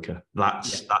mortgage broker.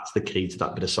 That's the key to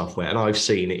that bit of software. And I've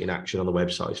seen it in action on the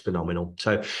website. It's phenomenal.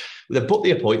 So they book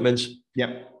the appointments.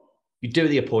 Yep. You do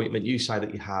the appointment. You say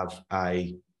that you have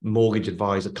a mortgage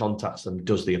advisor, contacts them,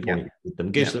 does the appointment with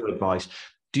them, gives them advice.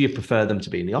 Do you prefer them to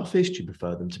be in the office? Do you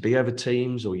prefer them to be over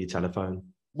Teams or your telephone?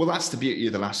 Well, that's the beauty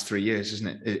of the last 3 years, isn't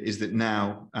it? Is that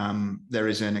now there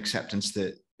is an acceptance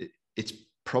that it's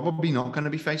probably not going to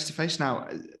be face-to-face. Now,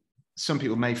 some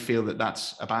people may feel that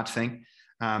that's a bad thing.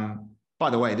 By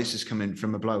the way, this is coming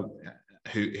from a bloke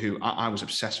who I was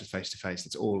obsessed with face-to-face.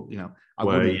 That's all, I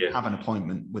wouldn't have an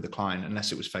appointment with a client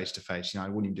unless it was face-to-face. I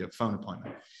wouldn't even do a phone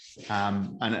appointment.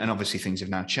 And obviously things have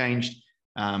now changed.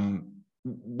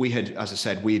 We had, as I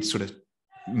said, we had sort of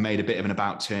made a bit of an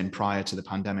about turn prior to the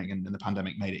pandemic, and the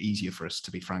pandemic made it easier for us,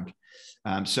 to be frank.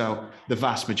 So the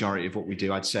vast majority of what we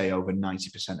do, I'd say over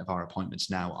 90% of our appointments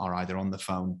now are either on the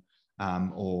phone,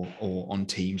 or on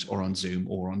Teams, or on Zoom,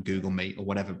 or on Google Meet, or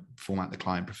whatever format the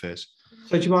client prefers.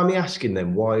 So do you mind me asking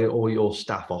then, why are all your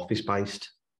staff office-based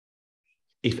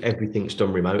if everything's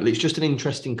done remotely? It's just an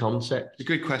interesting concept. It's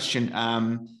a good question.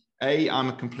 I'm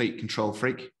a complete control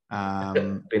freak.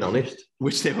 Being honest.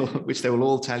 Which they will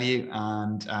all tell you,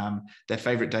 and their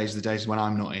favorite days are the days when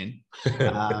I'm not in.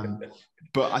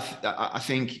 But I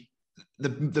think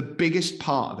the biggest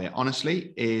part of it,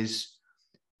 honestly, is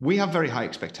we have very high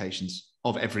expectations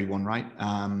of everyone, right?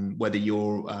 Whether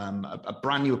you're a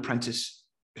brand new apprentice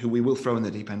who we will throw in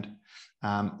the deep end,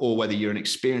 or whether you're an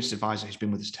experienced advisor who's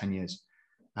been with us 10 years.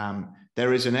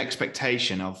 There is an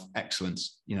expectation of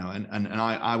excellence, you know, and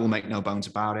I will make no bones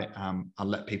about it. I'll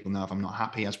let people know if I'm not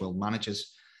happy, as will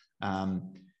managers.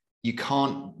 You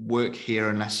can't work here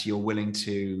unless you're willing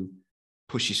to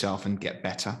push yourself and get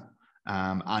better.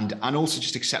 And also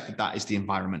just accept that is the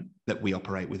environment that we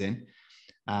operate within.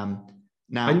 Now,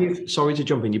 and sorry to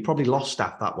jump in, you probably lost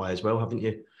staff that way as well, haven't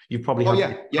you? You've probably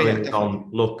gone,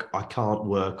 look, I can't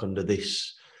work under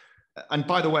this. And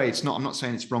by the way, I'm not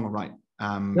saying it's wrong or right.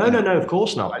 No, of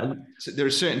course not. So there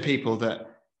are certain people that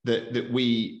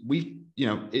we you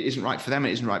know, it isn't right for them,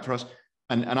 it isn't right for us,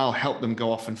 and I'll help them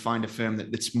go off and find a firm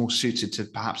that's more suited to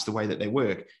perhaps the way that they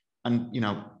work, and, you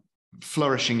know,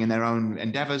 flourishing in their own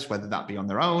endeavors, whether that be on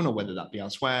their own or whether that be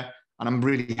elsewhere. And I'm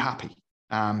really happy,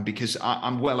 because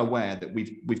I'm well aware that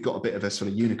we've got a bit of a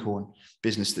sort of unicorn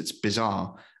business that's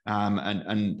bizarre,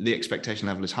 and the expectation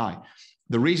level is high.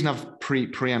 The reason I've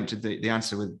preempted the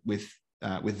answer with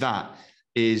that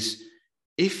is,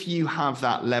 if you have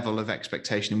that level of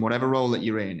expectation in whatever role that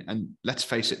you're in, and let's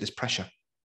face it, there's pressure,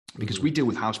 because we deal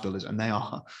with house builders and they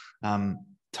are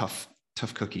tough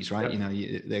cookies, right? Yep. You know,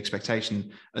 the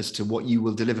expectation as to what you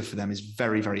will deliver for them is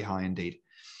very, very high indeed.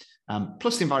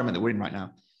 Plus the environment that we're in right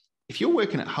now. If you're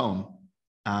working at home,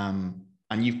 and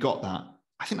you've got that,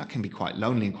 I think that can be quite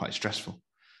lonely and quite stressful.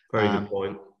 Very good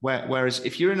point. Whereas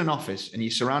if you're in an office and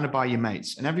you're surrounded by your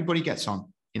mates and everybody gets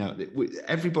on, you know,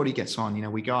 everybody gets on, you know,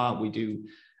 we go out, we do,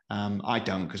 I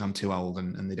don't, because I'm too old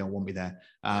and they don't want me there.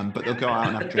 But they'll go out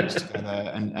and have drinks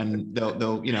together, and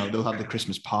they'll you know, they'll have the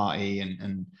Christmas party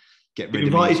and get rid of me. You're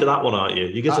invited to that one, aren't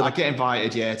you? I get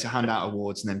invited, yeah, to hand out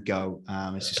awards and then go.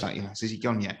 It's just like, you know, has he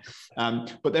gone yet?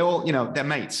 But they're all, you know, they're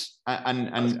mates,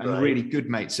 and really good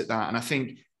mates at that. And I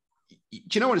think, do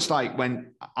you know what it's like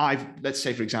when let's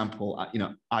say, for example, you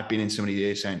know, I've been in somebody's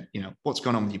ear saying, you know, what's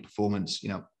going on with your performance? You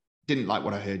know, didn't like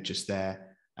what I heard just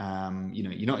there. You know,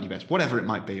 you're not at your best, whatever it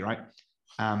might be, right?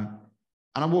 And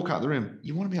I walk out of the room.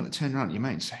 You want to be able to turn around to your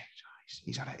mate and say, oh,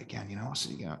 he's at it again. You know, is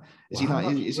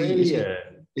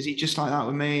he just like that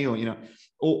with me? Or, you know,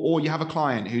 or you have a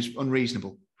client who's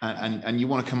unreasonable, and you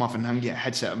want to come off and get a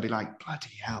headset and be like, bloody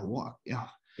hell, what? You know,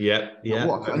 yeah.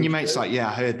 And your mate's like, yeah,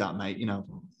 I heard that, mate. You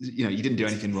know, you didn't do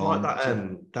anything wrong. Like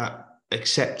that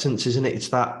acceptance, isn't it? It's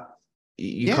that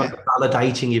you kind of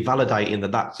validating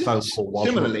that phone call was.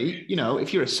 Similarly, you know,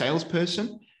 if you're a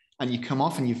salesperson and you come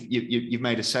off and you've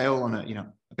made a sale on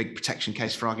a big protection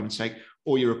case, for argument's sake,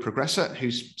 or you're a progressor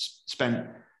who's spent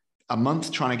a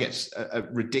month trying to get a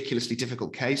ridiculously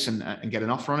difficult case and get an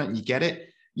offer on it, and you get it.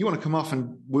 You want to come off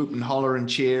and whoop and holler and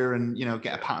cheer and, you know,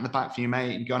 get a pat on the back for your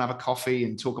mate and go and have a coffee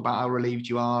and talk about how relieved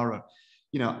you are. Or,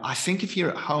 you know, I think if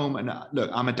you're at home, and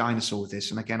look, I'm a dinosaur with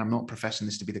this, and again, I'm not professing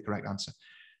this to be the correct answer.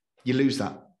 You lose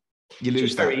that.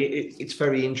 It's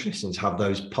very interesting to have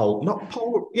those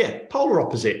polar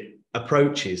opposite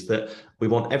approaches, that we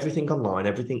want everything online,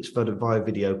 everything's via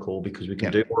video call because we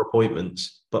can do more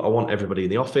appointments, but I want everybody in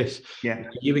the office. Yeah.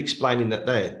 You explaining that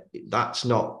that's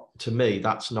not, to me,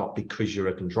 that's not because you're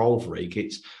a control freak.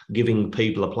 It's giving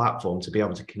people a platform to be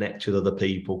able to connect with other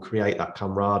people, create that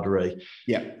camaraderie.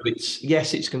 Yeah.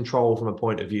 It's control from a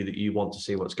point of view that you want to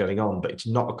see what's going on, but it's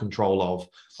not a control of,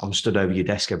 I'm stood over your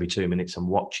desk every 2 minutes and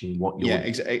watching what you're. Yeah,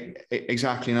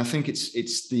 exactly. And I think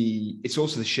it's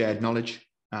also the shared knowledge.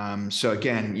 So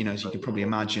again, you know, as you can probably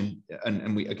imagine, and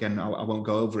I won't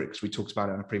go over it because we talked about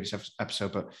it on a previous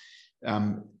episode, but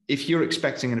if you're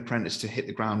expecting an apprentice to hit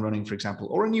the ground running, for example,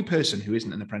 or a new person who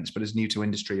isn't an apprentice but is new to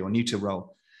industry or new to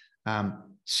role,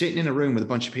 sitting in a room with a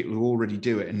bunch of people who already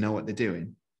do it and know what they're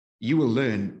doing, you will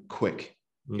learn quick.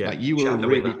 Yeah, like you will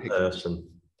really pick person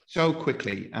so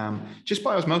quickly, just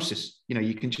by osmosis. You know,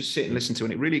 you can just sit and listen to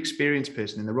a really experienced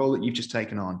person in the role that you've just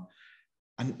taken on,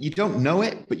 and you don't know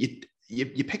it, but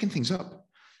you're picking things up.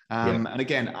 And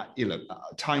again, you know,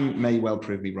 time may well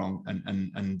prove me wrong,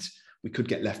 and we could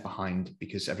get left behind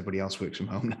because everybody else works from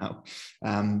home now.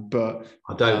 But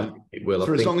I don't think it will.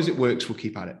 For as long as it works, we'll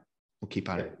keep at it. We'll keep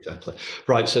at it. Exactly.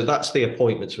 Right. So that's the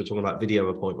appointments. We're talking about video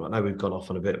appointment. I know we've gone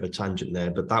off on a bit of a tangent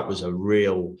there, but that was a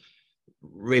really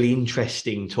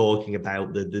interesting talking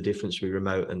about the difference between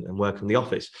remote and work in the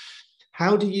office.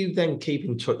 How do you then keep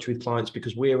in touch with clients?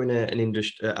 Because we're in an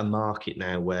industry, a market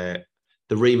now where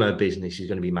the remote business is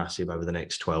going to be massive over the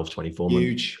next 12, 24 months.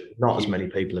 Huge. Not as many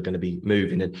people are going to be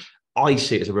moving. And I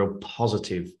see it as a real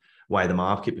positive way of the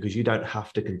market, because you don't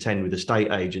have to contend with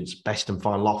estate agents, best and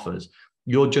final offers.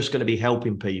 You're just going to be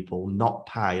helping people not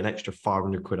pay an extra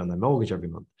 500 quid on their mortgage every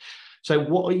month. So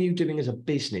what are you doing as a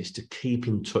business to keep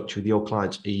in touch with your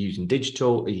clients? Are you using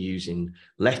digital? Are you using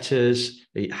letters?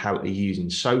 How are you using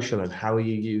social, and how are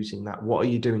you using that? What are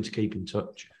you doing to keep in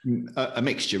touch? A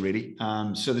mixture, really.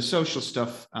 So the social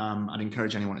stuff, I'd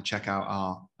encourage anyone to check out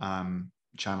our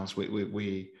channels.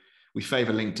 We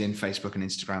favor LinkedIn, Facebook, and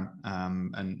Instagram,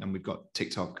 and we've got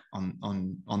TikTok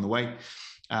on the way.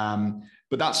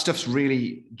 But that stuff's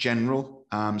really general.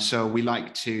 So we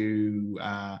like to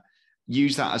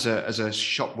use that as a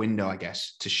shop window, I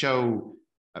guess, to showcase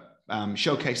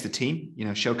the team,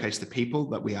 showcase the people,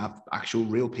 that we have actual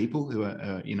real people who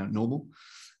are, normal.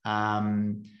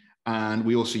 And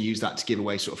we also use that to give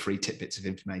away sort of free tidbits of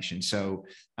information. So,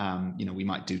 we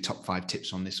might do top 5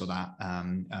 tips on this or that.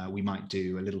 We might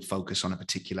do a little focus on a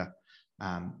particular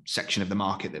section of the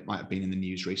market that might have been in the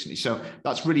news recently. So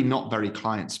that's really not very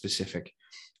client specific.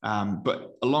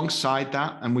 But alongside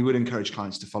that, and we would encourage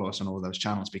clients to follow us on all of those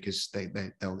channels, because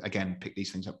they'll again pick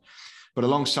these things up. But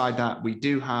alongside that, we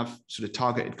do have sort of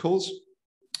targeted calls.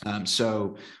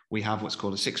 So we have what's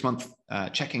called a 6-month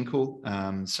check-in call.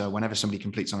 So whenever somebody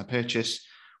completes on a purchase,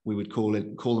 we would call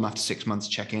them after 6 months,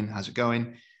 check in, how's it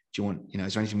going? Do you want,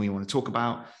 is there anything we want to talk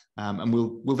about? And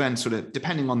we'll then sort of,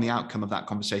 depending on the outcome of that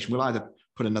conversation, we'll either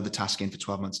put another task in for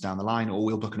 12 months down the line, or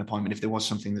we'll book an appointment if there was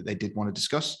something that they did want to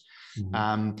discuss.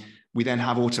 Mm-hmm. We then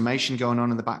have automation going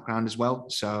on in the background as well.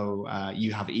 So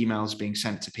you have emails being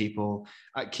sent to people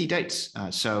at key dates.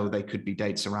 So they could be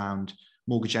dates around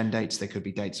mortgage end dates. They could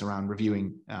be dates around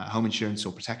reviewing home insurance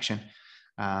or protection.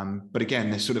 But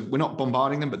again, we're not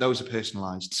bombarding them, but those are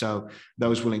personalized. So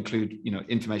those will include,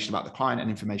 information about the client and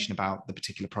information about the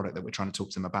particular product that we're trying to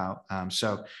talk to them about.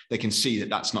 So they can see that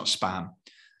that's not spam.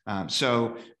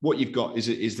 So what you've got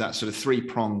is that sort of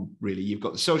 3-prong, really. You've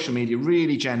got the social media,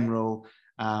 really general,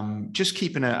 just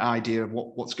keeping an idea of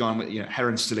what's going on with,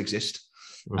 Heron still exist.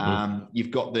 Mm-hmm.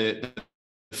 You've got the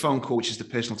phone call, which is the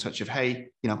personal touch of, hey,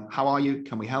 how are you?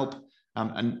 Can we help?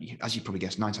 And as you probably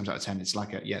guessed, 9 times out of 10, it's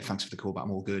like thanks for the call, but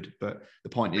I'm all good. But the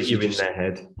point is, you're in their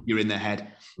head. You're in their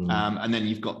head. Mm-hmm. And then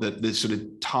you've got the sort of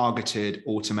targeted,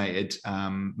 automated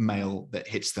mail that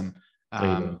hits them,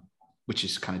 which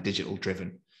is kind of digital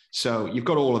driven. So you've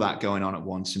got all of that going on at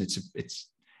once, and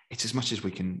it's as much as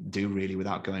we can do, really,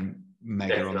 without going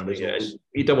mega on the results. Yeah.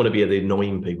 You don't want to be the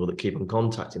annoying people that keep on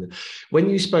contacting them. When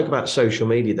you spoke about social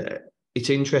media there, it's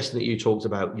interesting that you talked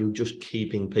about you just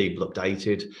keeping people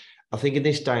updated. I think in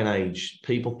this day and age,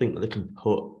 people think that they can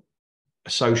put a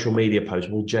social media post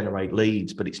will generate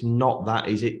leads, but it's not that,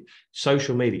 is it?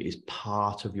 Social media is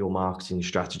part of your marketing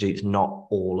strategy. It's not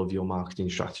all of your marketing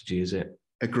strategy, is it?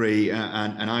 Agree,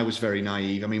 and I was very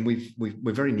naive. I mean,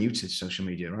 we're very new to social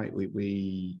media, right?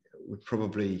 We're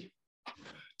probably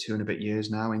 2 and a bit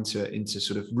years now into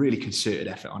sort of really concerted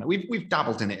effort on it. We've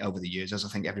dabbled in it over the years, as I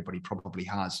think everybody probably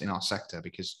has in our sector,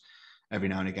 because every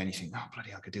now and again you think, oh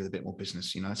bloody, I could do a bit more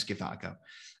business. Let's give that a go.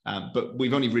 But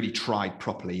we've only really tried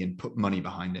properly and put money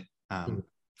behind it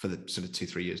for the sort of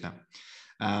 2-3 years now.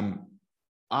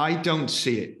 I don't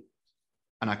see it.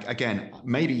 And again,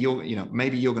 maybe you're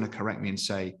going to correct me and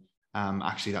say,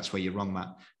 actually, that's where you're wrong,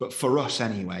 Matt. But for us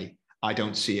anyway, I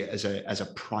don't see it as a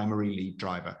primary lead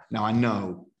driver. Now, I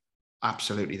know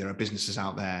absolutely there are businesses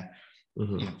out there,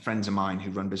 mm-hmm. Friends of mine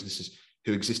who run businesses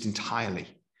who exist entirely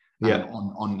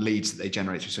on leads that they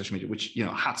generate through social media, which,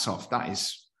 hats off. That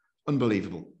is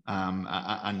unbelievable,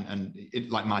 and it,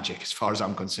 like magic, as far as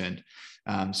I'm concerned.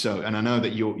 And I know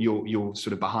that you're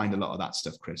sort of behind a lot of that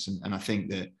stuff, Chris, and I think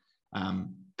that.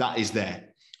 That is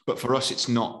there, but for us, it's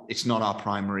not our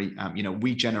primary.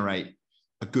 We generate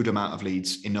a good amount of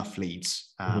leads, enough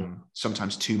leads,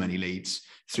 sometimes too many leads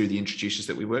through the introducers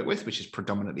that we work with, which is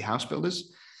predominantly house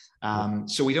builders.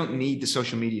 So we don't need the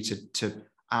social media to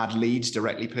add leads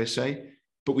directly per se,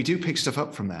 but we do pick stuff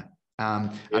up from there.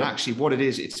 And actually what it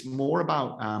is, it's more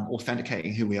about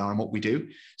authenticating who we are and what we do.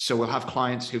 So we'll have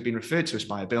clients who've been referred to us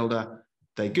by a builder.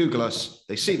 They Google us,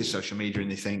 they see the social media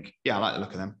and they think, yeah, I like the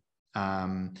look of them.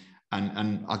 And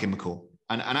I'll give them a call.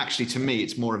 And actually, to me,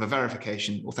 it's more of a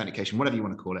verification, authentication, whatever you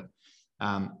want to call it.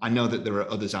 I know that there are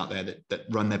others out there that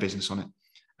run their business on it,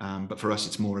 but for us,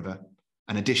 it's more of an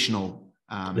additional.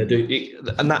 They do,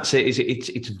 and that's it.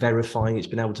 It's verifying. It's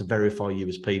been able to verify you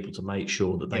as people to make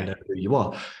sure that they know who you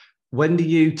are. When do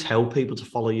you tell people to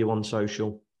follow you on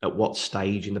social? At what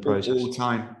stage in the process? All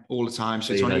the time.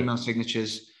 So it's on email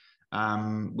signatures.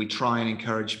 We try and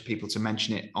encourage people to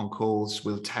mention it on calls.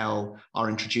 We'll tell our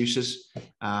introducers.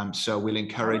 So we'll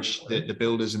encourage the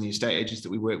builders and the estate agents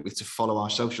that we work with to follow our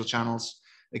social channels.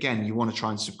 Again, you want to try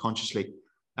and subconsciously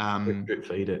drip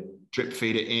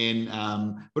feed it in,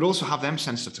 but also have them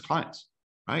send stuff to clients,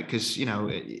 right? Because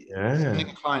sending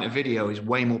a client a video is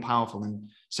way more powerful than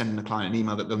sending a client an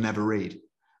email that they'll never read.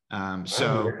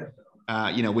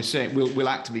 We'll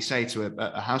actively say to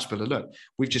a house builder, look,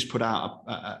 we've just put out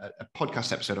a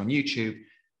podcast episode on YouTube.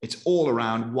 It's all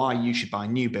around why you should buy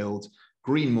new build,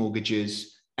 green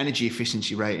mortgages, energy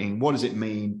efficiency rating. What does it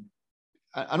mean?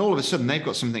 And all of a sudden, they've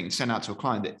got something to send out to a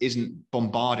client that isn't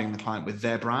bombarding the client with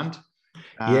their brand.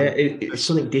 It's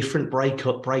something different. Break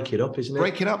it up, isn't it?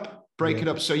 Break it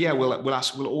up. So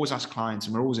we'll always ask clients,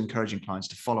 and we're always encouraging clients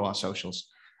to follow our socials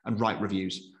and write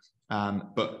reviews.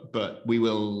 But we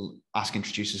will ask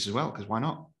introducers as well, because why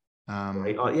not?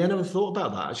 I never thought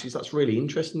about that. Actually, that's really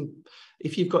interesting.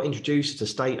 If you've got introducers,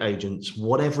 estate agents,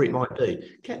 whatever it might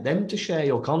be, get them to share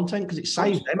your content, because it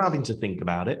saves them having to think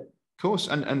about it. Of course.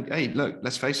 And hey, look,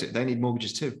 let's face it, they need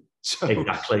mortgages too. So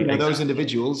exactly. Those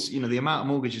individuals, the amount of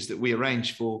mortgages that we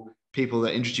arrange for people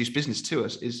that introduce business to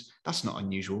us that's not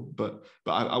unusual. But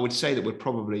I would say that we would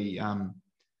probably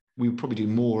do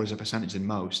more as a percentage than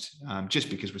most, just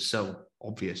because we're so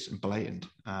obvious and blatant,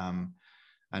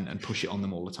 and push it on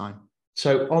them all the time.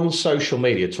 So on social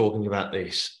media, talking about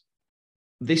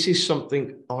this is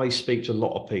something I speak to a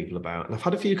lot of people about, and I've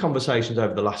had a few conversations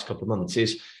over the last couple of months.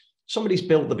 Is somebody's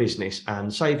built the business,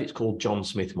 and say if it's called John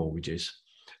Smith Mortgages,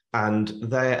 and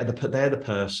they're the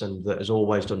person that has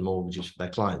always done mortgages for their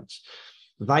clients.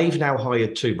 They've now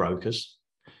hired 2 brokers.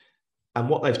 And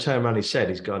what they've turned around and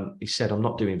he said, I'm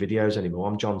not doing videos anymore.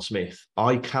 I'm John Smith.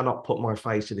 I cannot put my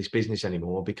face to this business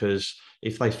anymore, because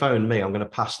if they phone me, I'm going to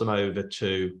pass them over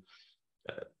to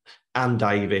Ann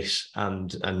Davis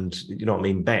and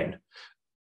Ben.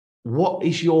 What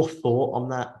is your thought on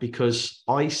that? Because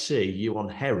I see you on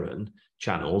Heron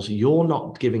channels, you're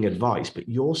not giving advice, but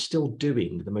you're still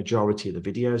doing the majority of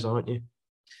the videos, aren't you?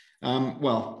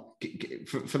 Well,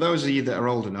 for those of you that are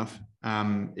old enough,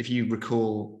 if you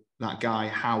recall that guy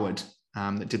Howard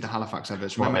that did the Halifax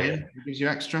adverts, remember him? Who gives you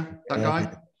extra? That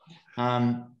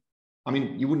guy.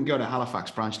 You wouldn't go to Halifax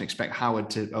branch and expect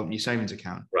Howard to open your savings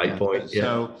account. Right point.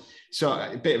 So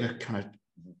a bit of a kind of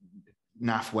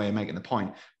naff way of making the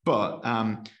point. But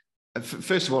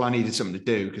first of all, I needed something to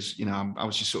do, because I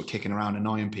was just sort of kicking around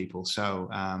annoying people. So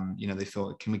they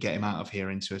thought, can we get him out of here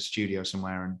into a studio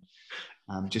somewhere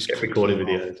and just get recording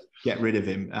videos, get rid of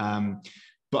him.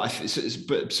 So I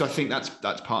think that's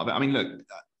part of it. I mean, look,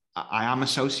 I am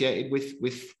associated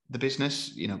with the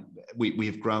business. We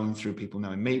have grown through people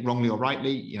knowing me, wrongly or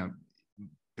rightly.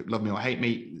 Love me or hate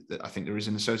me. I think there is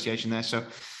an association there. So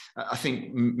I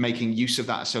think making use of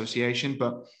that association,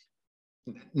 but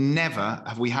never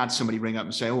have we had somebody ring up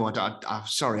and say, "Oh, I'm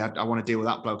sorry, I want to deal with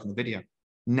that bloke in the video."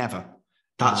 Never.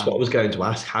 That's what I was going to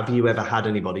ask. Have you ever had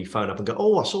anybody phone up and go,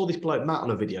 "Oh, I saw this bloke Matt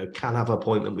on a video. Can I have an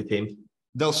appointment with him?"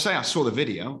 They'll say, I saw the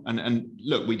video, and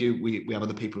look, we have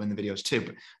other people in the videos too,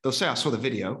 but they'll say, I saw the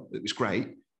video, it was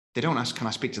great. They don't ask, can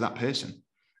I speak to that person?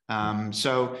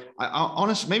 So I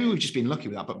honestly, maybe we've just been lucky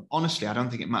with that, but honestly, I don't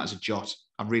think it matters a jot.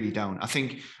 I really don't. I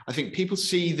think people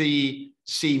see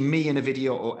me in a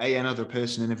video, or another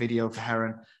person in a video for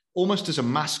Heron, almost as a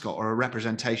mascot or a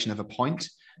representation of a point,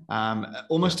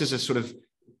 almost as a sort of,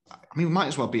 we might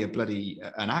as well be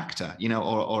an actor,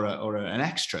 or an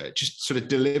extra, just sort of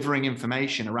delivering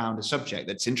information around a subject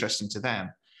that's interesting to them,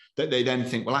 that they then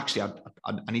think, well, actually,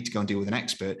 I need to go and deal with an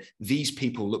expert. These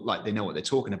people look like they know what they're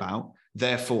talking about.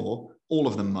 Therefore, all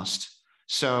of them must.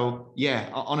 So, yeah,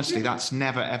 honestly, that's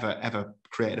never, ever, ever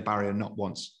created a barrier, not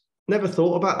once. Never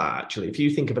thought about that, actually. If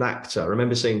you think of an actor, I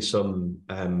remember seeing some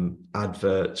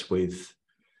adverts with,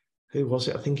 who was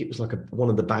it? I think it was like one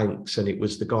of the banks, and it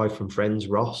was the guy from Friends,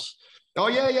 Ross. Oh,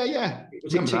 yeah.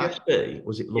 Was it TSB?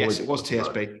 Was it Lloyd? Yes, it was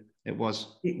TSB. It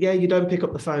was. Yeah, you don't pick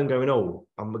up the phone going, "Oh,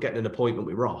 I'm getting an appointment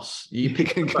with Ross." You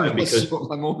pick up the phone because sort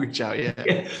my mortgage out.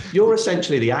 Yeah, you're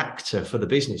essentially the actor for the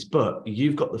business, but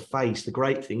you've got the face. The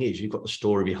great thing is you've got the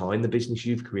story behind the business.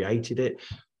 You've created it.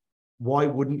 Why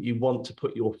wouldn't you want to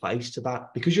put your face to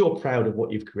that? Because you're proud of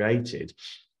what you've created.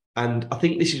 And I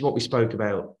think this is what we spoke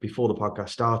about before the podcast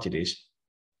started, is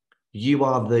you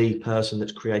are the person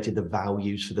that's created the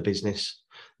values for the business.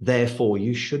 therefore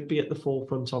you should be at the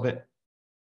forefront of it.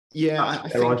 Yeah,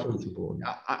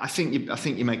 I think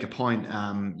you make a point.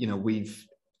 We've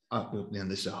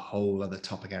this is a whole other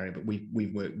topic area, but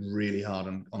we've worked really hard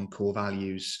on core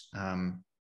values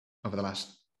over the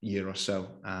last year or so,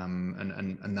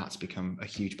 and that's become a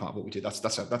huge part of what we do.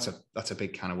 That's a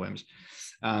big can of worms.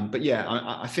 But yeah,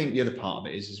 I think the other part of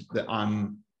it is that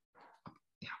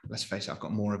let's face it, I've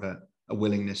got more of a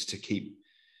willingness to keep,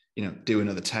 do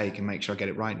another take and make sure I get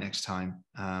it right next time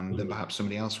than perhaps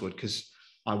somebody else would, because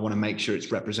I want to make sure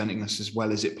it's representing us as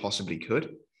well as it possibly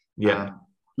could. Yeah.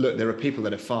 Look, there are people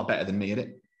that are far better than me at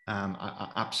it.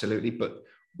 Absolutely. But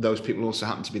those people also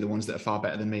happen to be the ones that are far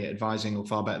better than me at advising, or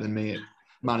far better than me at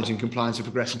managing compliance and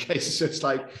progression cases. So it's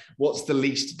like, what's the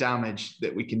least damage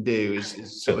that we can do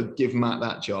is sort of give Matt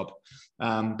that job.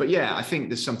 But yeah, I think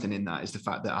there's something in that, is the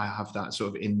fact that I have that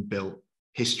sort of inbuilt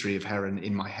history of Heron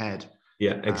in my head.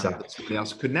 Yeah, exactly. That somebody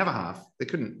else could never have. They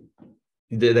couldn't.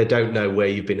 They don't know where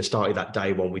you've been. I started that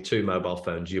day one with 2 mobile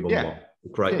phones. You were one.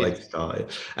 Great way to start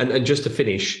it. And just to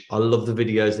finish, I love the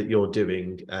videos that you're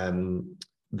doing.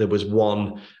 There was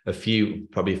one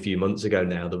probably a few months ago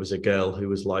now. There was a girl who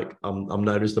was like, I'm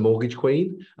known as the mortgage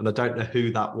queen, and I don't know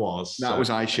who that was. That was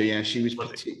Aisha. Yeah, she was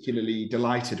particularly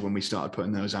delighted when we started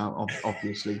putting those out.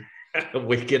 Obviously.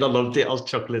 Wicked. I loved it. I was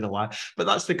chuckling away. But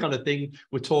that's the kind of thing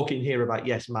we're talking here about.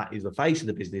 Yes, Matt is the face of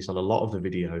the business on a lot of the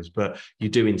videos, but you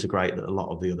do integrate a lot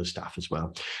of the other staff as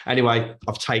well. Anyway,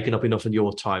 I've taken up enough of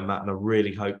your time, Matt, and I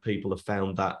really hope people have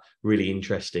found that really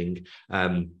interesting.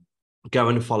 Go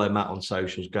and follow Matt on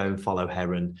socials. Go and follow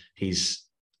Heron.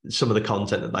 Some of the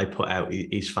content that they put out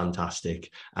is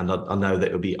fantastic. And I know that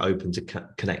it'll be open to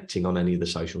connecting on any of the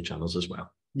social channels as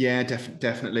well. Yeah,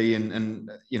 definitely.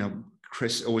 And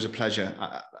Chris, always a pleasure.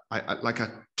 I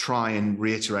try and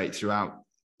reiterate throughout,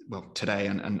 today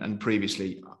and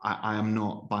previously, I am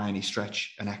not by any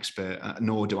stretch an expert,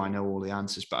 nor do I know all the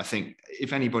answers. But I think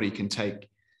if anybody can take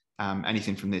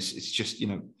anything from this, it's just,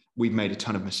 we've made a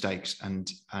ton of mistakes. And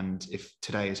if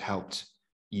today has helped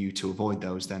you to avoid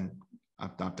those, then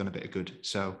I've done a bit of good.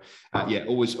 So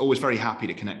always very happy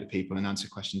to connect with people and answer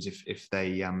questions if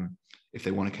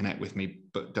they want to connect with me,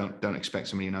 but don't expect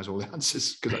somebody who knows all the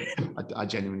answers, because I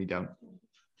genuinely don't.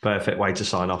 Perfect way to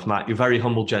sign off, Matt. You're a very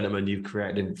humble gentleman. You've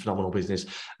created a phenomenal business.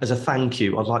 As a thank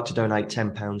you, I'd like to donate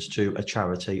 £10 to a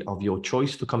charity of your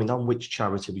choice for coming on. Which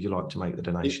charity would you like to make the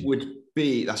donation?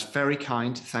 That's very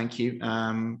kind. Thank you.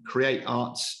 Create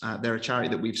Arts. They're a charity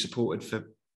that we've supported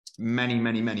for many,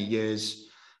 many, many years.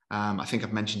 I think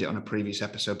I've mentioned it on a previous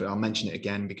episode, but I'll mention it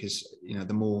again because,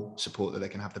 the more support that they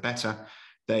can have, the better.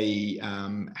 They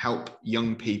help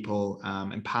young people,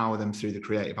 empower them through the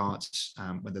creative arts,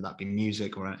 whether that be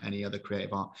music or any other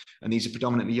creative art. And these are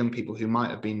predominantly young people who might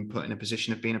have been put in a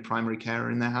position of being a primary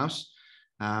carer in their house.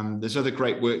 There's other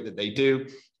great work that they do,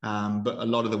 but a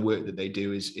lot of the work that they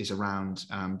do is around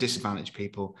disadvantaged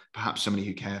people, perhaps somebody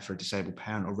who care for a disabled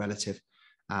parent or relative,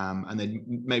 and they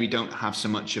maybe don't have so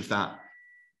much of that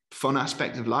fun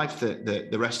aspect of life that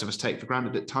the rest of us take for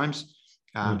granted at times.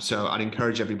 So I'd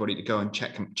encourage everybody to go and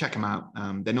check them out.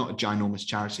 They're not a ginormous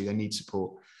charity. They need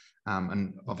support.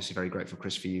 And obviously very grateful,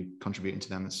 Chris, for you contributing to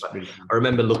them. It's really fun. I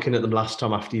remember looking at them last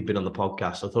time after you'd been on the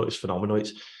podcast. I thought it was phenomenal.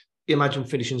 Imagine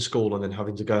finishing school and then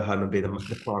having to go home and be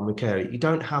the primary carer. You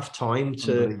don't have time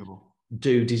to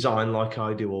do design like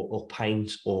I do, or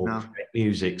paint or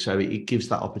music. So it gives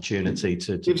that opportunity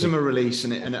to gives them a release,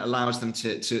 and it allows them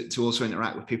to also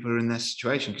interact with people who are in their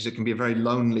situation, because it can be a very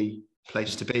lonely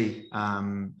place to be.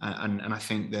 And I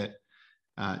think that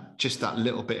just that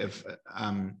little bit of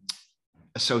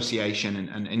association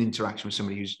and interaction with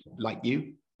somebody who's like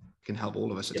you can help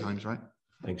all of us at times, right?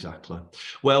 Exactly.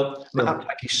 Well, Matt,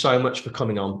 thank you so much for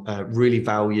coming on. Really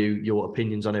value your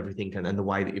opinions on everything and the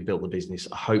way that you built the business.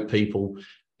 I hope people,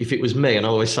 if it was me, and I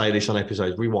always say this on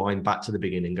episodes, rewind back to the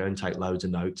beginning, go and take loads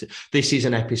of notes. This is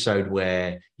an episode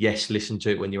where, yes, listen to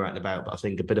it when you're out and about, but I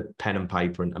think a bit of pen and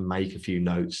paper and make a few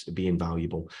notes would be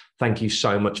invaluable. Thank you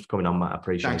so much for coming on, Matt. I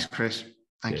appreciate it. Thanks, Chris.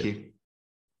 Thank you.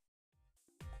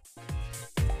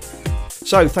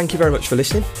 So thank you very much for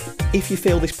listening. If you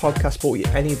feel this podcast brought you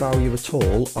any value at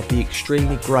all, I'd be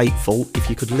extremely grateful if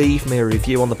you could leave me a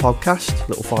review on the podcast,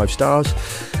 little 5 stars,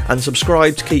 and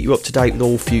subscribe to keep you up to date with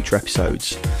all future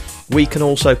episodes. We can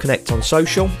also connect on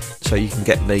social, so you can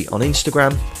get me on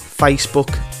Instagram, Facebook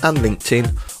and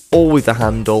LinkedIn, all with the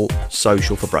handle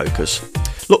Social for Brokers.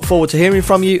 Look forward to hearing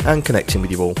from you and connecting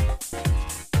with you all.